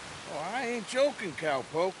 Oh, I ain't joking,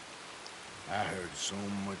 cowpoke. I heard so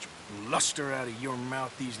much bluster out of your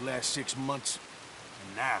mouth these last 6 months.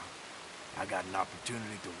 And now, I got an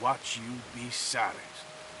opportunity to watch you be silenced.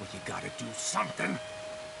 Well, you gotta do something.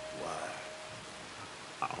 Why?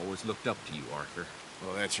 I always looked up to you, Arthur.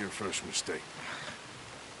 Well, that's your first mistake.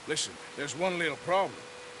 Listen, there's one little problem.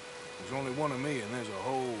 There's only one of me, and there's a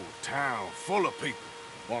whole town full of people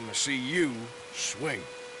wanting to see you swing.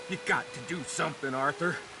 You got to do something,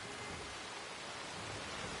 Arthur.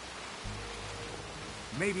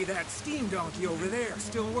 Maybe that steam donkey over there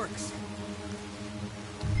still works.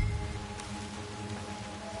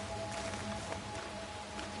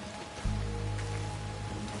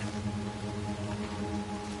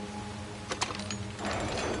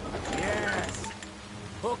 Yes!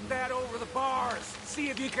 Hook that over the bars. See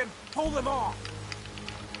if you can pull them off.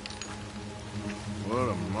 What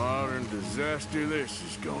a modern disaster this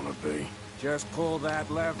is gonna be. Just pull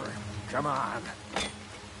that lever. Come on.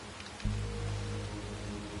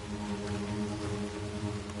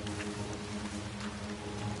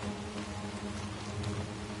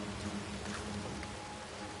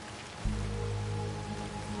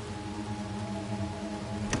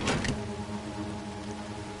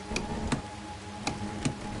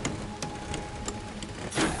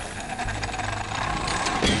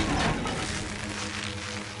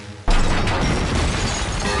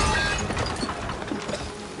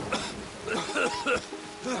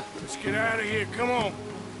 Let's get out of here, come on.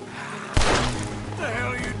 What the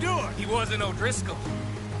hell are you doing? He wasn't O'Driscoll.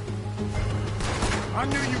 I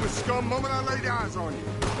knew you was scum the moment I laid eyes on you.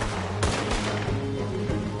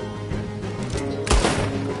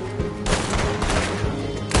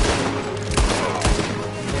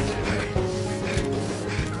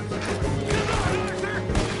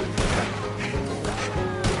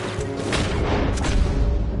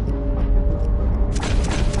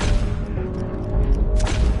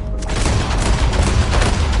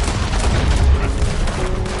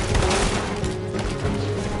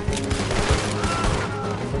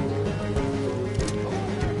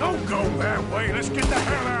 Don't go that way. Let's get the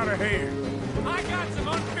hell out of here. I got some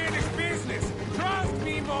unfinished business. Trust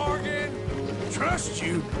me, Morgan. Trust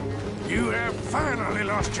you? You have finally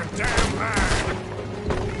lost your damn mind.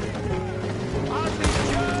 I'll be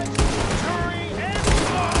judge, jury, and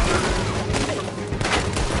law.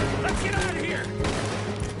 Let's get out of here.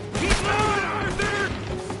 Keep moving, Arthur.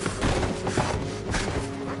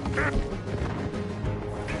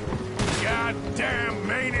 Goddamn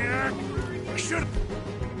maniac. I should have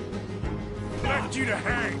left you to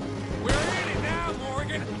hang. We're in it now,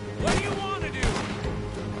 Morgan. What do you want to do?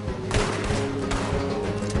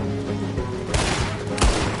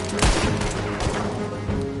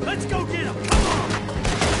 Let's go get him. Come on.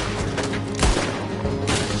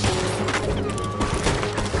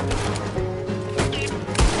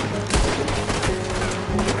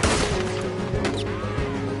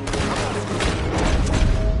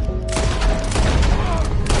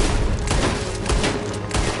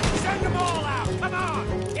 Send them all out. Come on.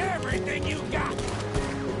 Everything you got.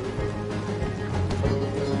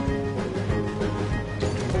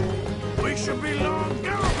 We should be long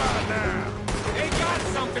gone by now. They got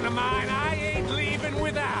something of mine I ain't leaving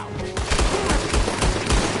without.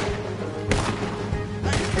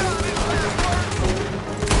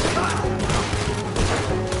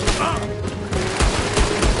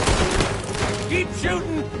 Keep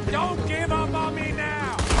shooting. Don't give up on me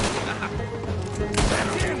now.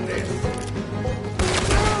 Let's end this.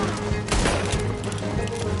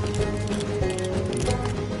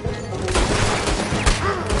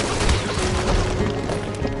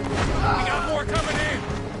 We got more coming in.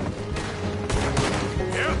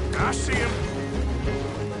 Yep, I see him.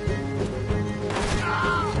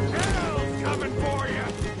 Hell's coming for you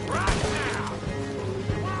right now.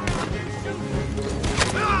 Why are you shooting?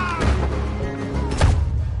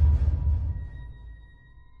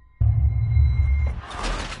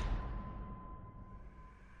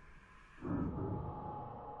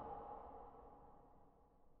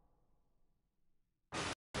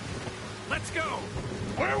 Let's go.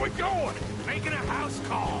 Where are we going? Making a house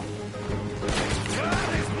call.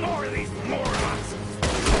 There's more of these morons.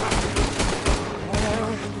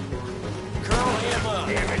 Curl him up.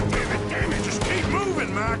 Damn it, damn it, damn it. Just keep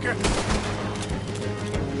moving, Micah.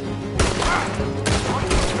 Ah!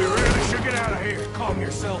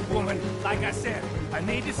 yourself, woman. Like I said, I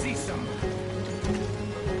need to see some.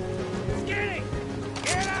 Skinny!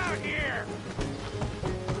 Get out here!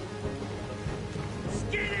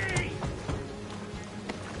 Skinny!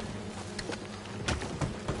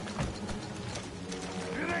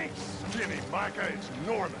 It ain't Skinny, Micah. It's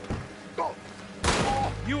Norman. Go!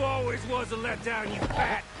 You always was a letdown, you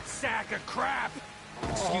fat sack of crap!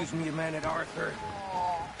 Excuse me a minute, Arthur.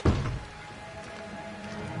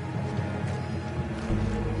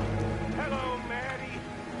 Hello, Maddie.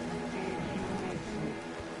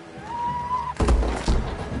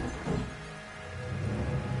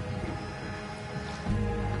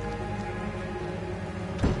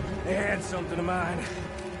 They had something of mine.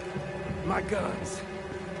 My guns.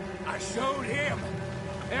 I showed him,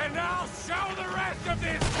 and I'll show the rest of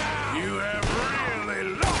this town! You have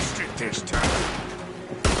really lost it this time.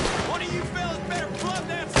 One of you fellas better plug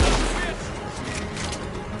that son of a bitch!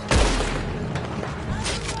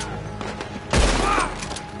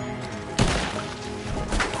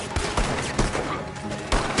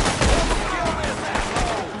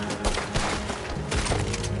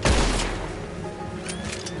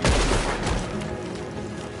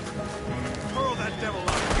 Hurl that devil up.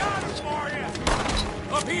 Got him for you!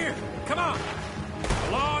 Up here! Come on!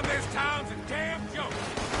 The law in this town's a damn joke!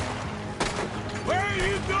 Where are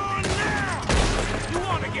you going now? You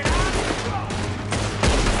want to get out of here?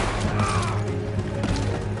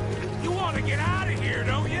 You want to get out of here,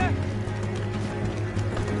 don't you?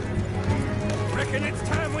 Reckon it's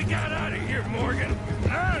time we got out of here, Morgan.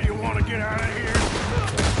 Now you want to get out of here?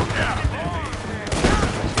 Yeah.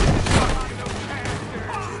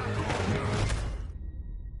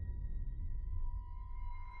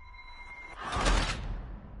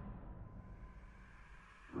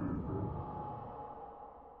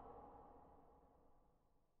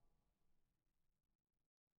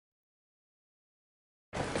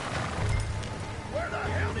 Where the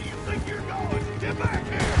hell do you think you're going? Get back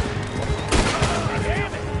here!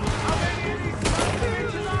 Damn it! How many of these sons of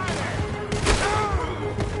bitches are there?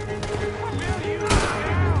 Will you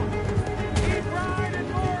down? Keep riding,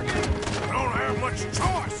 Morgan! I don't have much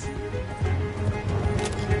choice.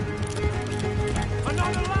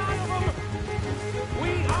 Another lot of them! We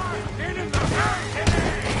are in the hurt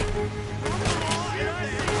today! And I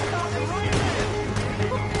see something right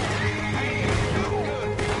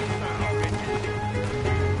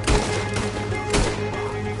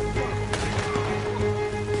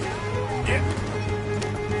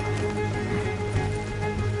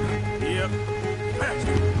Yep. That's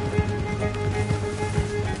it.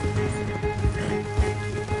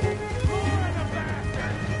 More of the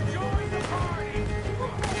bastards! Join the party!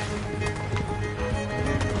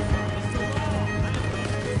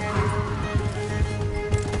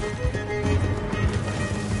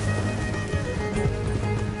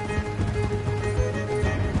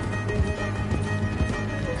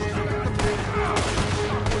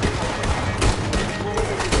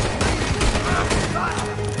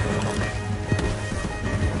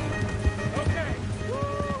 Okay.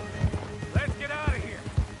 Woo! Let's get out of here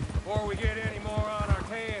before we get any more on our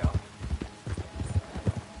tail.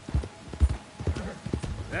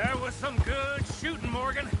 That was some good shooting,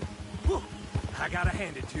 Morgan. Whew. I gotta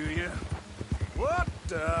hand it to you. What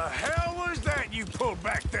the hell was that you pulled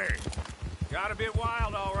back there? Got a bit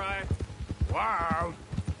wild, all right. Wild?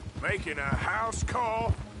 Making a house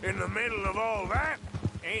call in the middle of all that?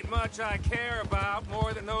 Ain't much I care about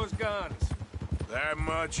more than those guns. That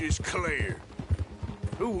much is clear.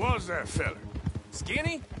 Who was that fella?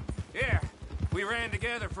 Skinny? Yeah, we ran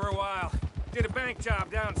together for a while. Did a bank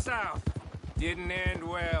job down south. Didn't end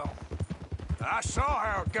well. I saw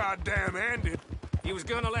how it goddamn ended. He was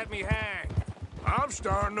gonna let me hang. I'm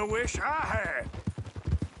starting to wish I had.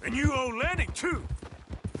 And you owe Lenny, too.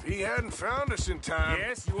 If he hadn't found us in time...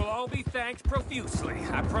 Yes, you will all be thanked profusely,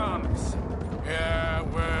 I promise. Yeah,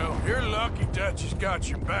 well, you're lucky Dutch has got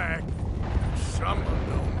your back. For some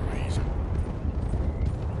unknown reason.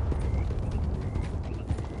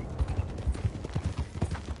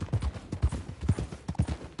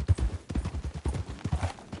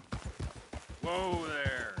 Whoa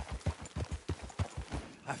there.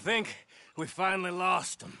 I think we finally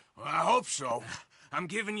lost him. Well, I hope so. I'm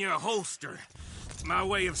giving you a holster. It's my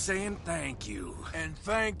way of saying thank you. And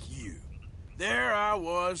thank you. There I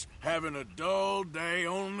was, having a dull day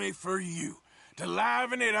only for you. To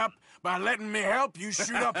liven it up by letting me help you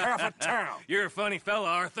shoot up half a town. You're a funny fella,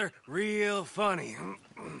 Arthur. Real funny.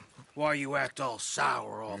 Why you act all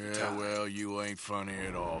sour all the time? Yeah, well, you ain't funny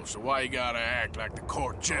at all. So why you gotta act like the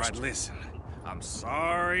court jester? All right, listen. I'm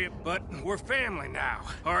sorry, but we're family now.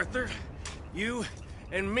 Arthur, you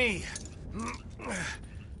and me.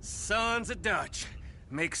 Sons of Dutch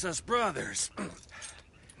makes us brothers.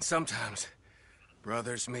 Sometimes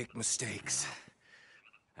brothers make mistakes.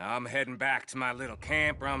 I'm heading back to my little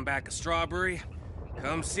camp around back of Strawberry.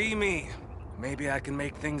 Come see me. Maybe I can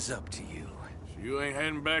make things up to you. So you ain't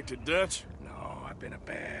heading back to Dutch? No, I've been a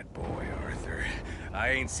bad boy, Arthur. I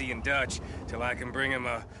ain't seeing Dutch till I can bring him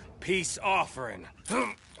a peace offering.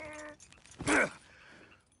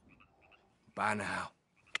 Bye now.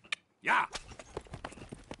 Yeah.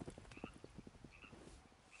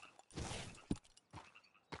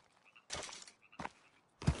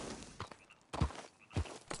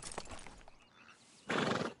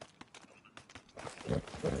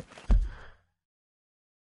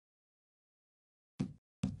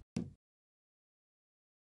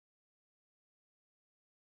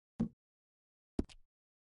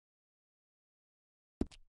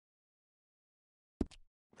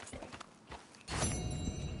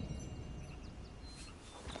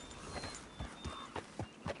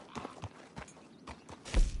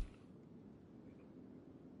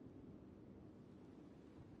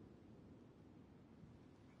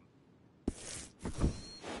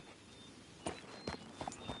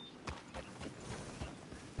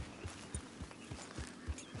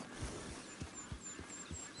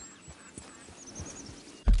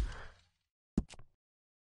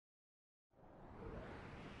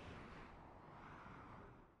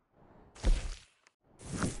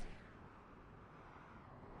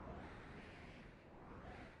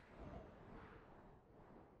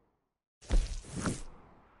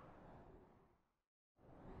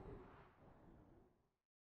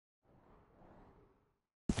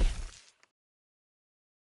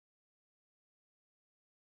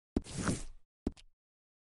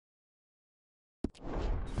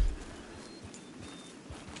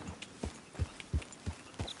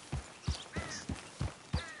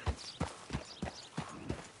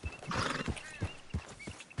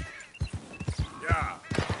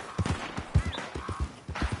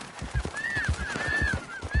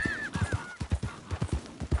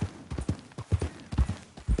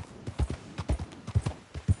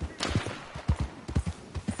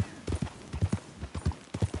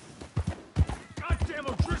 Goddamn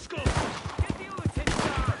O'Driscoll! Get the lieutenant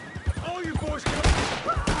down! All you boys come...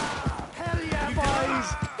 Hell yeah, boys!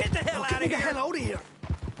 Get the hell out of here! Get the hell out of here!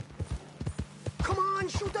 Come on,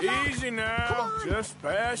 shoot the lock! Easy now. Come on. Just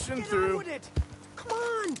passing Get through. on with it! Come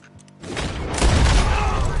on!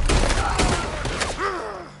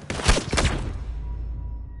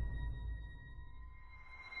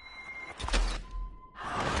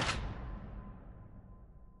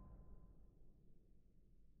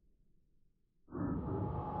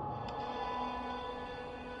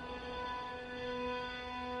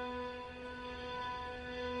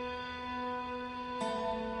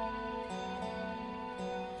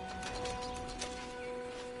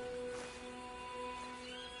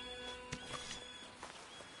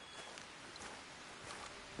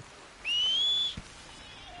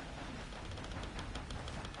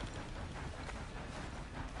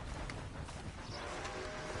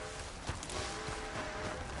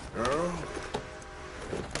 Girl?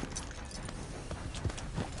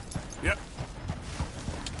 Yep.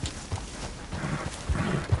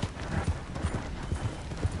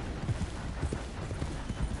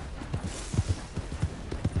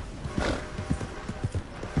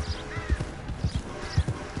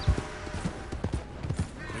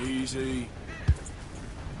 Easy.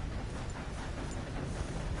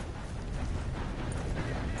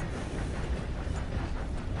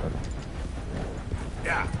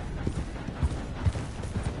 Yeah.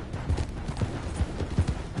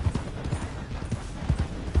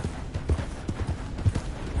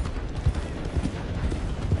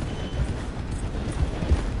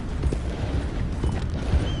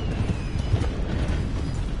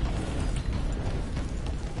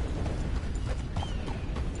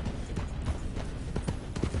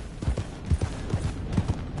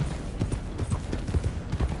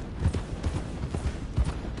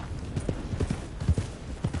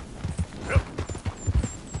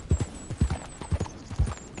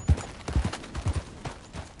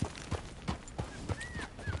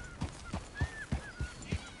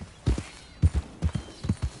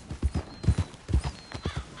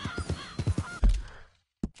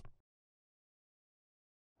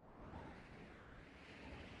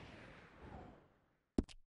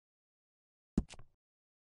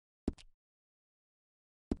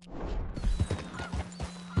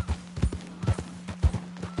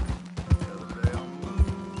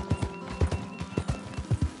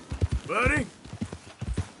 Buddy?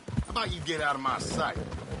 How about you get out of my sight?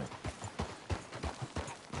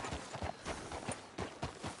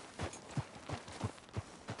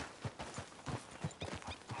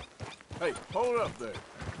 Hey, hold up there.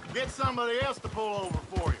 Get somebody else to pull over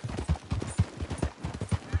for you.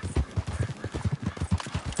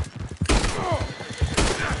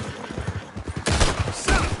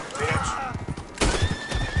 Son of a bitch!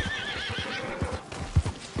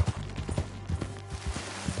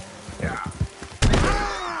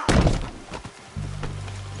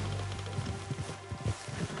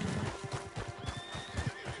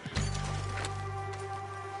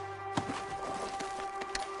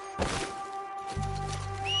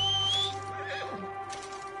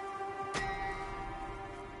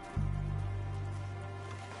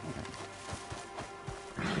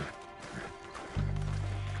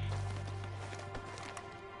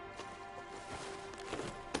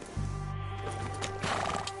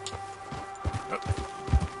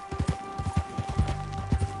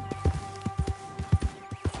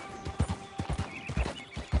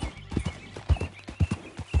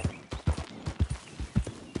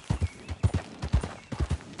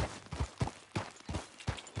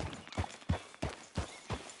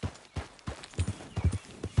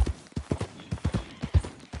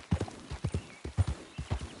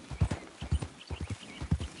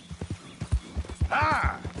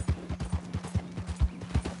 Ah!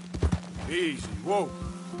 Easy, whoa.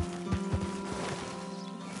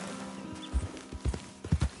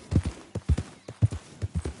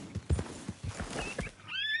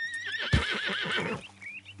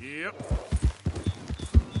 Yep.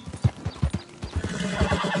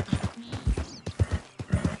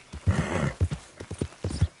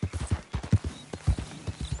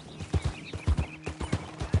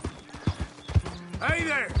 Hey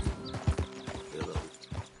there!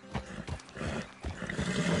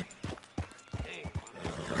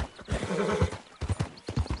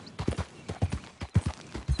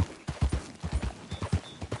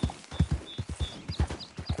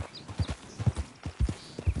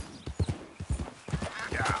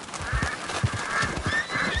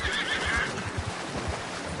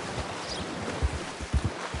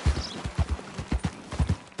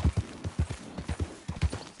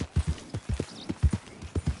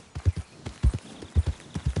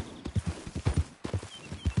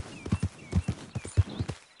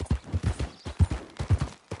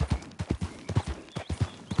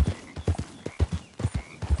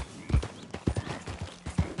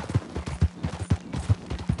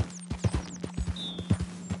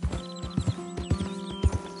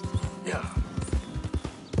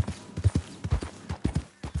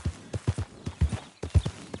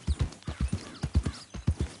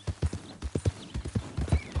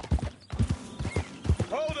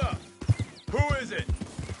 Hold up! Who is it?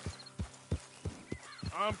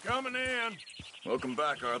 I'm coming in. Welcome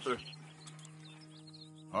back, Arthur.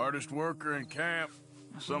 Hardest worker in camp.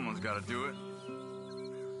 Someone's got to do it.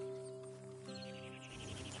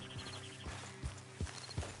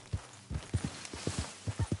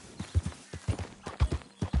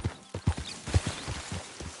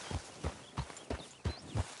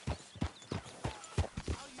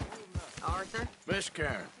 Arthur? Miss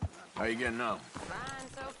Karen, how you getting on? Fine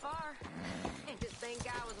so far. They just think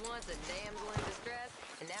I was once a damsel in distress,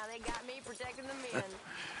 and now they got me protecting the men.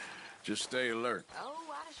 Just stay alert. Oh,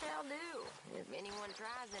 I shall do. If anyone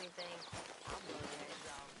tries anything, I'll blow their heads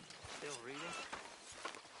off. Still reading?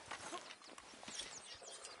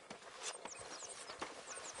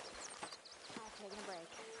 I've taken a break.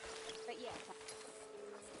 But yes.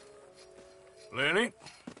 Lenny?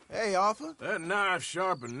 Hey, Arthur. That knife's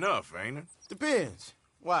sharp enough, ain't it? Depends.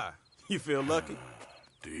 Why? You feel lucky?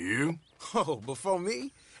 Do you? Oh, before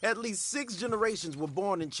me, at least 6 generations were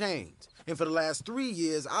born in chains. And for the last 3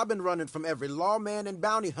 years, I've been running from every lawman and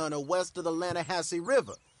bounty hunter west of the Lanahassee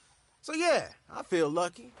River. So yeah, I feel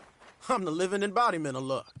lucky. I'm the living embodiment of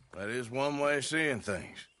luck. That is one way of seeing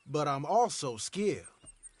things. But I'm also skilled.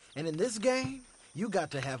 And in this game, you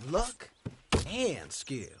got to have luck and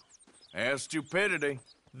skill. And stupidity.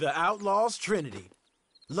 The Outlaw's Trinity.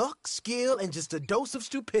 Luck, skill, and just a dose of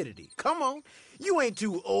stupidity. Come on. You ain't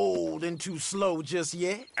too old and too slow just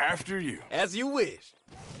yet. After you. As you wish.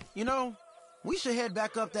 You know, we should head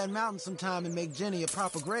back up that mountain sometime and make Jenny a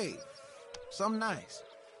proper grave. Something nice.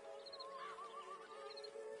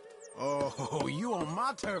 Oh, you on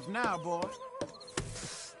my turf now, boy.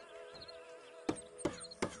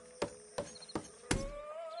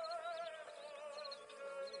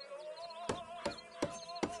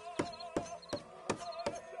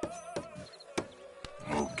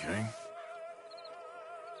 Okay.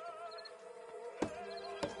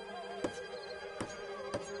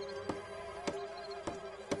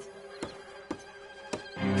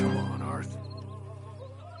 Come on, Arthur.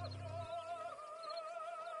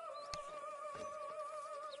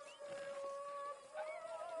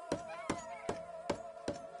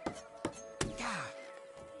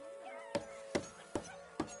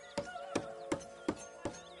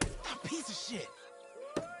 shit.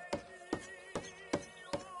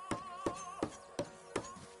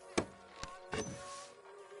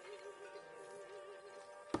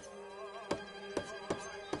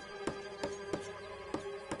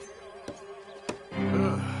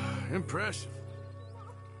 Impressive.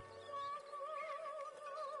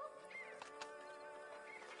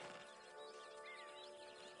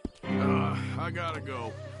 I gotta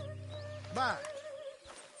go. Bye.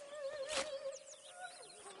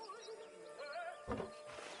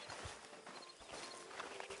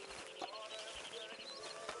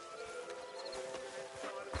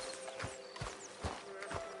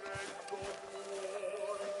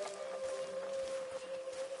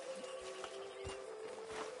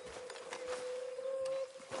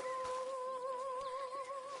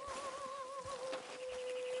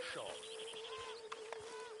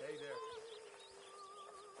 Hey there.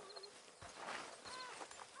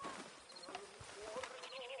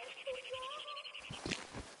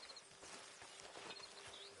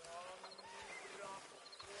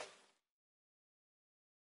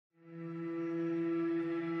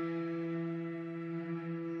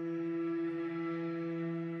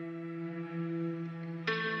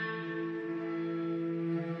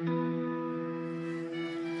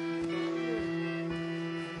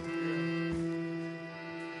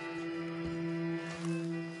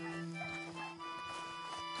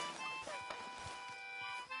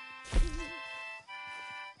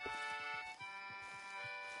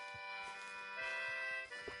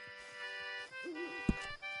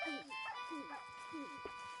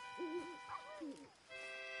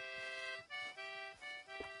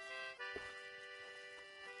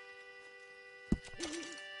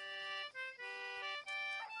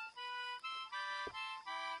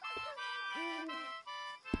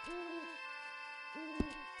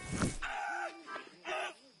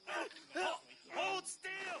 Hold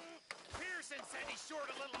still! Pearson said he's short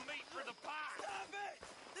a little meat for the pie. Stop it!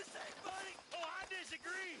 This ain't funny! Oh, I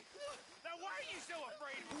disagree. Now, why are you so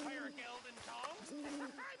afraid of a pair of gelding tongs?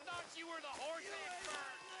 I thought you were the horse expert.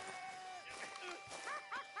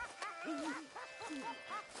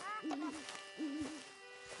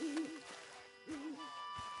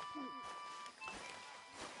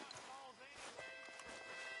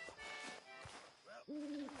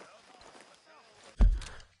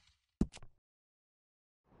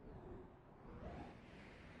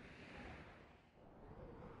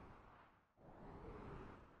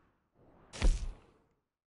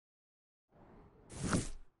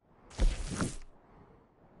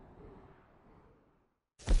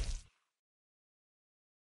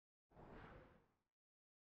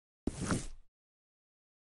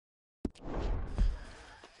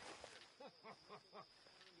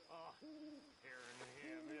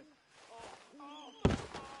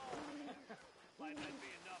 Might not be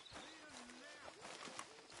enough.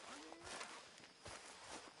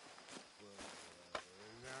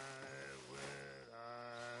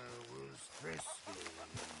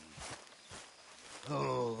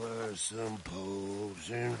 Over some popes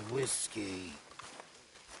and whiskey,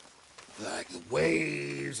 like the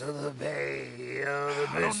waves of the bay of the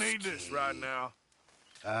I don't need this right now.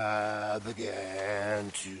 I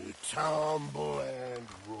began to tumble and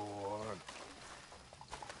roar.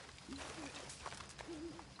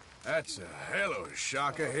 That's a hell of a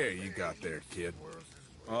shock of hair you got there, kid.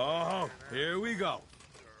 Oh, here we go.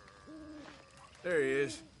 There he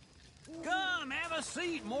is. Come, have a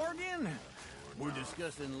seat, Morgan. We're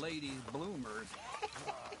discussing ladies' bloomers.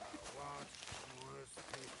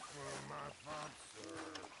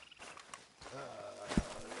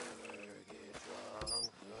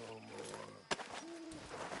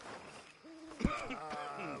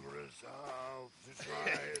 I'm resolved to try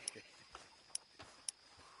it.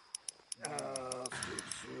 I'll stick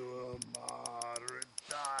to a moderate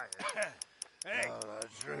diet. Hey! I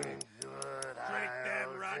drink good. Drink that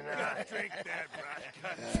rot, drink that rot,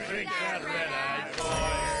 Drink that red-eyed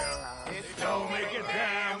boy. It don't make a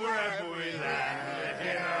damn wherever we land.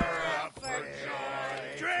 Get her up for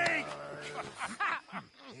joy. Drink!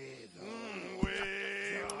 We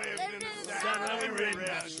lived in the sun and we rid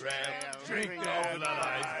that strap. Drink that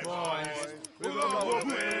red-eyed boys. We'll go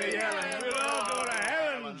whooping and yelling. We'll all go to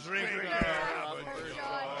heaven. Drink her up for joy.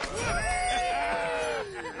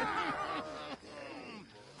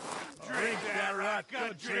 Drink that rock,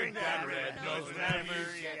 drink that red nose whenever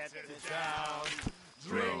you get to town.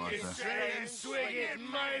 Drink it straight and swig it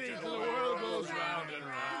mighty till the world goes round and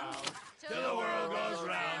round. Till the world goes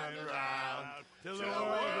round and round. Till the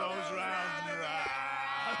world goes round and round.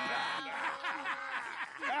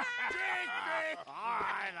 Drink, drink. All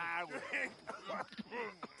right, I will.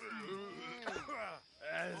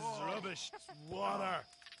 It's rubbish. It's water.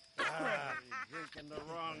 You're drinking the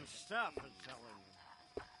wrong stuff, I'm telling you.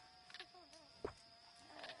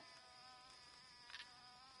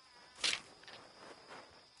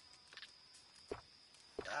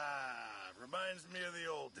 Reminds me of the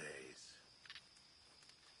old days.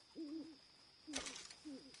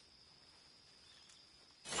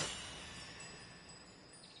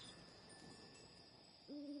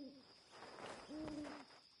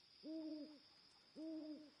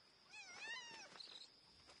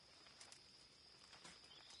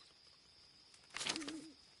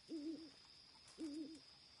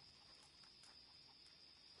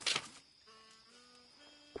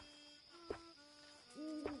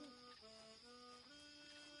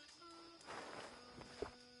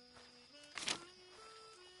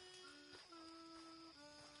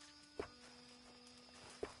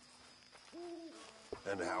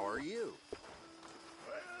 And how are you?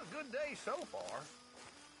 Well, good day so far.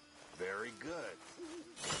 Very good.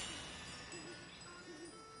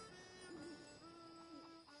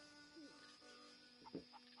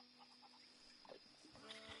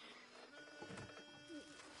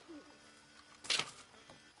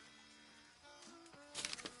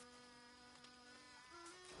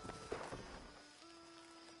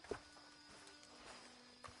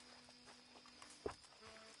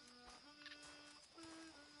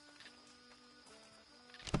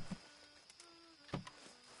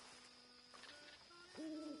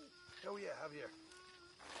 Oh yeah, Javier.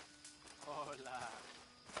 Hola.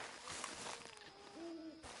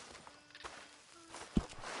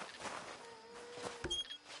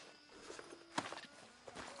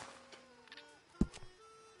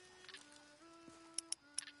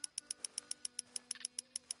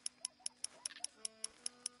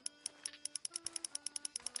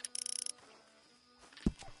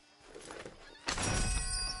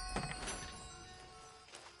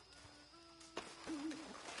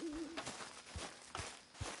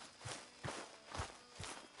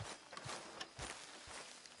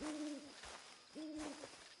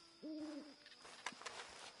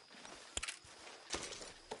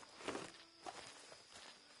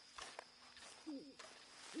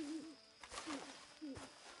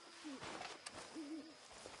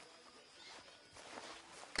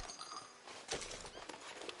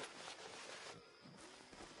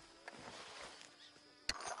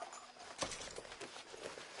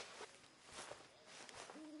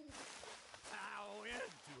 I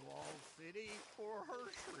went to All City for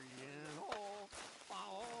Hershey and all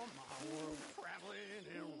my world traveling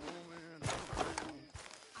and roaming around.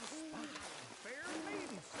 I spied a fair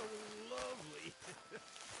maiden so lovely.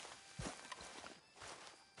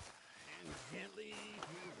 And gently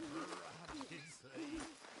to her I did say,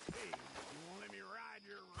 hey, you want to let me ride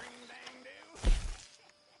your ring-dang-do?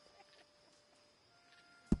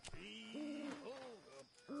 She pulled up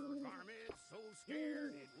her garment so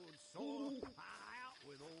scared it would soil. I out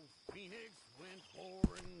with old Phoenix went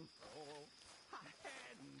boring for. I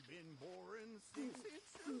hadn't been boring 6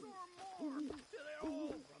 inches or more till it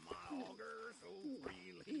all from my auger so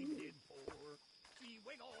freely did pour. She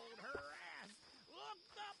wiggled her ass,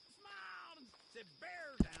 looked up, smiled, and said,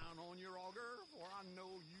 bear down on your auger, for I know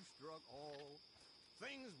you struck all.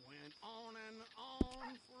 Things went on and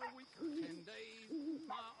on for a week or 10 days.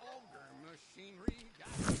 My auger machinery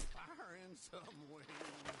got fire in some ways.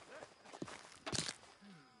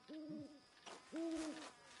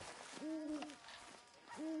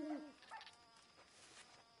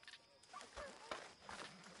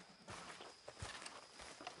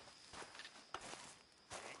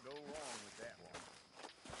 Can't go wrong with that one.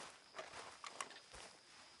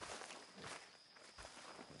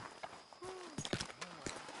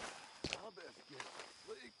 I best get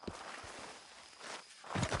sleep.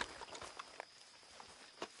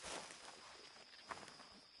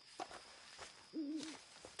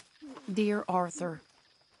 Dear Arthur,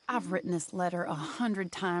 I've written this letter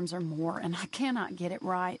 100 times or more, and I cannot get it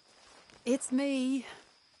right. It's me.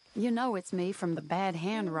 You know it's me from the bad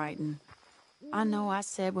handwriting. I know I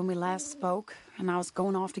said when we last spoke, and I was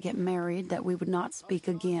going off to get married, that we would not speak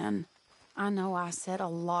again. I know I said a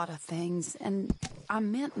lot of things, and I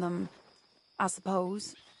meant them, I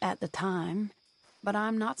suppose, at the time. But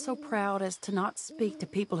I'm not so proud as to not speak to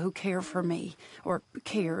people who care for me, or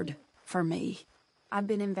cared for me. I've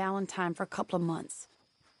been in Valentine for a couple of months.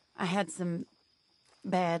 I had some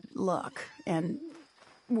bad luck, and,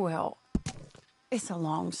 well, it's a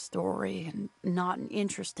long story and not an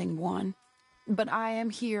interesting one. But I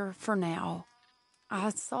am here for now.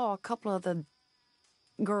 I saw a couple of the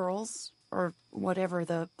girls, or whatever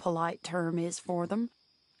the polite term is for them,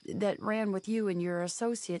 that ran with you and your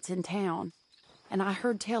associates in town. and I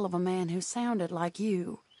heard tell of a man who sounded like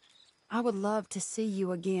you. I would love to see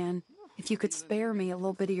you again, if you could spare me a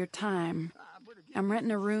little bit of your time. I'm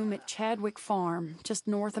renting a room at Chadwick Farm, just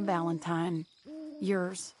north of Valentine.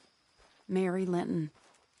 Yours, Mary Linton.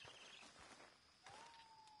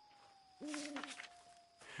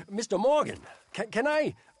 Mr. Morgan, can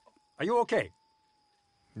I... Are you okay?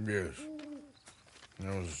 Yes.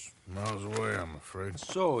 I was miles away, I'm afraid.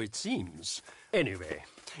 So it seems. Anyway,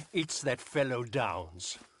 it's that fellow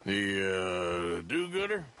Downs. The,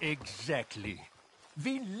 do-gooder? Exactly.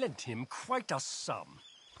 We lent him quite a sum.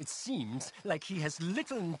 It seems like he has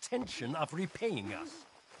little intention of repaying us.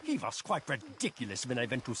 He was quite ridiculous when I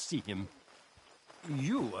went to see him.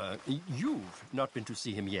 You've not been to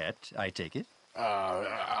see him yet, I take it?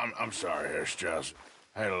 I'm sorry, Harris Giles.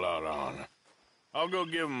 I had a lot on. I'll go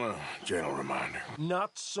give him a gentle reminder.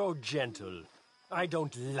 Not so gentle. I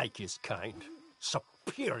don't like his kind.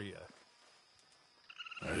 Superior.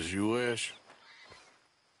 As you wish.